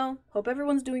you're doing well. Hope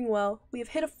everyone's doing well. We hit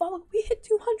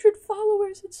 200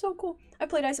 followers. It's so cool. I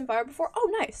played Ice and Fire before. Oh,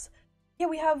 nice. Yeah,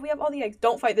 we have all the eggs.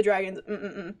 Don't fight the dragons.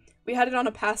 We had it on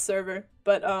a past server,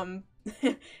 but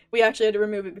we actually had to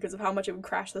remove it because of how much it would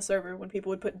crash the server when people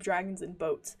would put dragons in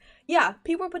boats. Yeah,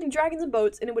 people were putting dragons in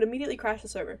boats and it would immediately crash the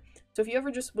server. So if you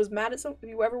ever just was mad at if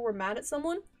you ever were mad at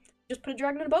someone, just put a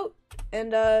dragon in a boat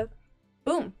and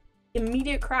boom,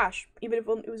 immediate crash, even if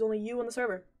it was only you on the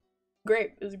server.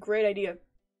 Great, it was a great idea.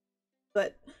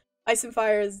 But Ice and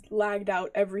Fire has lagged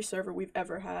out every server we've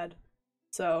ever had.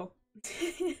 So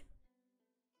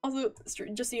also,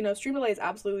 just so you know, stream delay is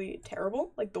absolutely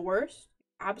terrible, like the worst,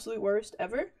 absolute worst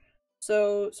ever.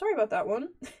 So sorry about that one.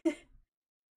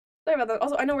 Sorry about that.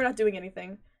 Also, I know we're not doing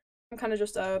anything. I'm kind of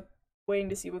just waiting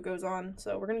to see what goes on.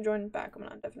 So we're gonna join back. I'm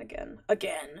gonna undeafen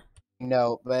again.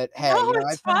 No, but hey, No, you know,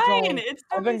 it's fine.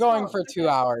 I've been going for 2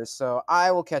 hours, so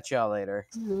I will catch y'all later.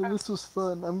 Yeah, this was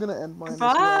fun. I'm gonna end mine.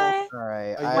 Bye. All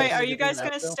right. Are you Wait, guys are you giving guys an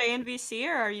gonna outro? stay in VC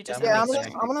or are you just? Yeah, gonna I'm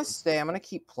be gonna stay. I'm gonna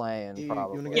keep playing You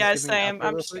probably. wanna guys Yeah, give me an same. outro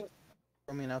I'm real just quick?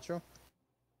 Throw me an outro?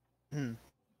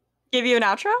 give you an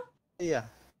outro. Yeah.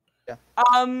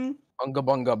 Bunga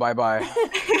bunga, bye bye.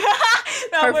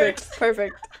 That works.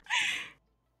 Perfect.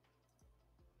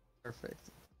 Perfect.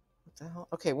 What the hell?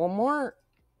 Okay, one more.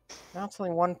 Now it's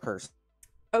only one person.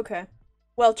 Okay.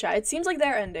 Well, chat, it seems like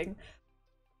they're ending.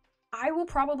 I will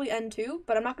probably end too,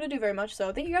 but I'm not going to do very much,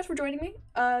 so thank you guys for joining me.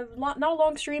 Not a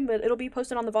long stream, but it'll be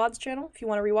posted on the VODs channel if you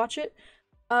want to rewatch it.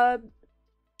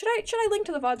 Should I link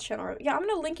to the VODs channel? Yeah, I'm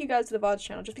going to link you guys to the VODs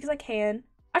channel just because I can.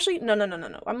 Actually, no.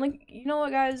 You know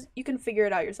what, guys? You can figure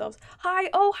it out yourselves. Hi,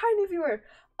 new viewer.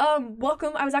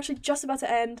 Welcome. I was actually just about to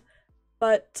end,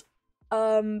 but,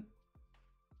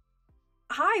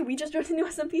 hi, we just joined the new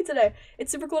SMP today.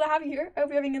 It's super cool to have you here. I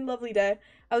hope you're having a lovely day.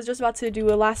 I was just about to do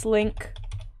a last link.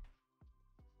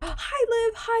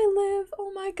 Hi, Liv.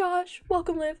 Oh my gosh.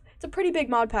 Welcome, Liv. It's a pretty big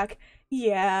mod pack.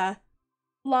 Yeah.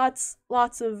 Lots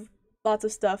of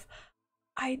stuff.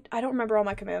 I don't remember all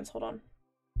my commands. Hold on.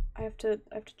 I have to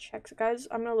check. Guys,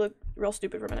 I'm gonna look real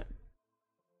stupid for a minute.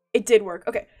 It did work.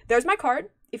 Okay, there's my card.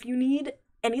 If you need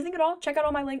anything at all, check out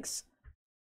all my links.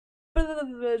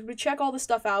 Check all the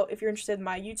stuff out if you're interested in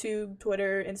my YouTube,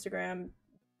 Twitter, Instagram,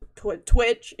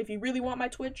 Twitch. If you really want my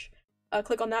Twitch,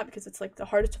 click on that because it's like the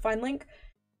hardest to find link.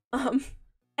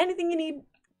 Anything you need,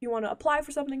 if you want to apply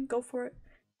for something, go for it.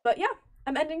 But yeah,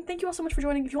 I'm ending. Thank you all so much for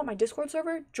joining. If you want my Discord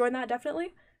server, join that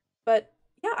definitely. But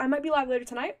yeah, I might be live later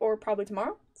tonight or probably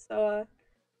tomorrow. So,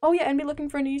 oh yeah, and be looking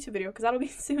for a new YouTube video because that'll be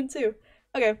soon too.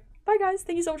 Okay, bye guys.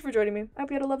 Thank you so much for joining me. I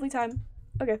hope you had a lovely time.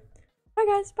 Okay, bye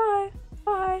guys. Bye.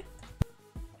 Bye.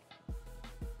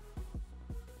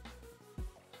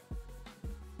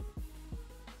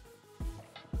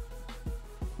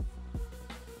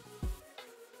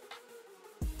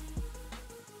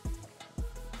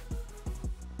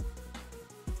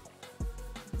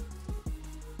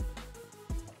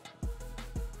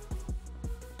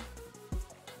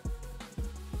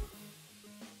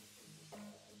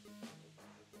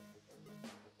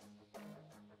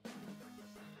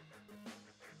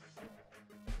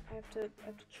 I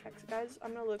have to check, guys.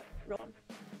 I'm gonna look real on.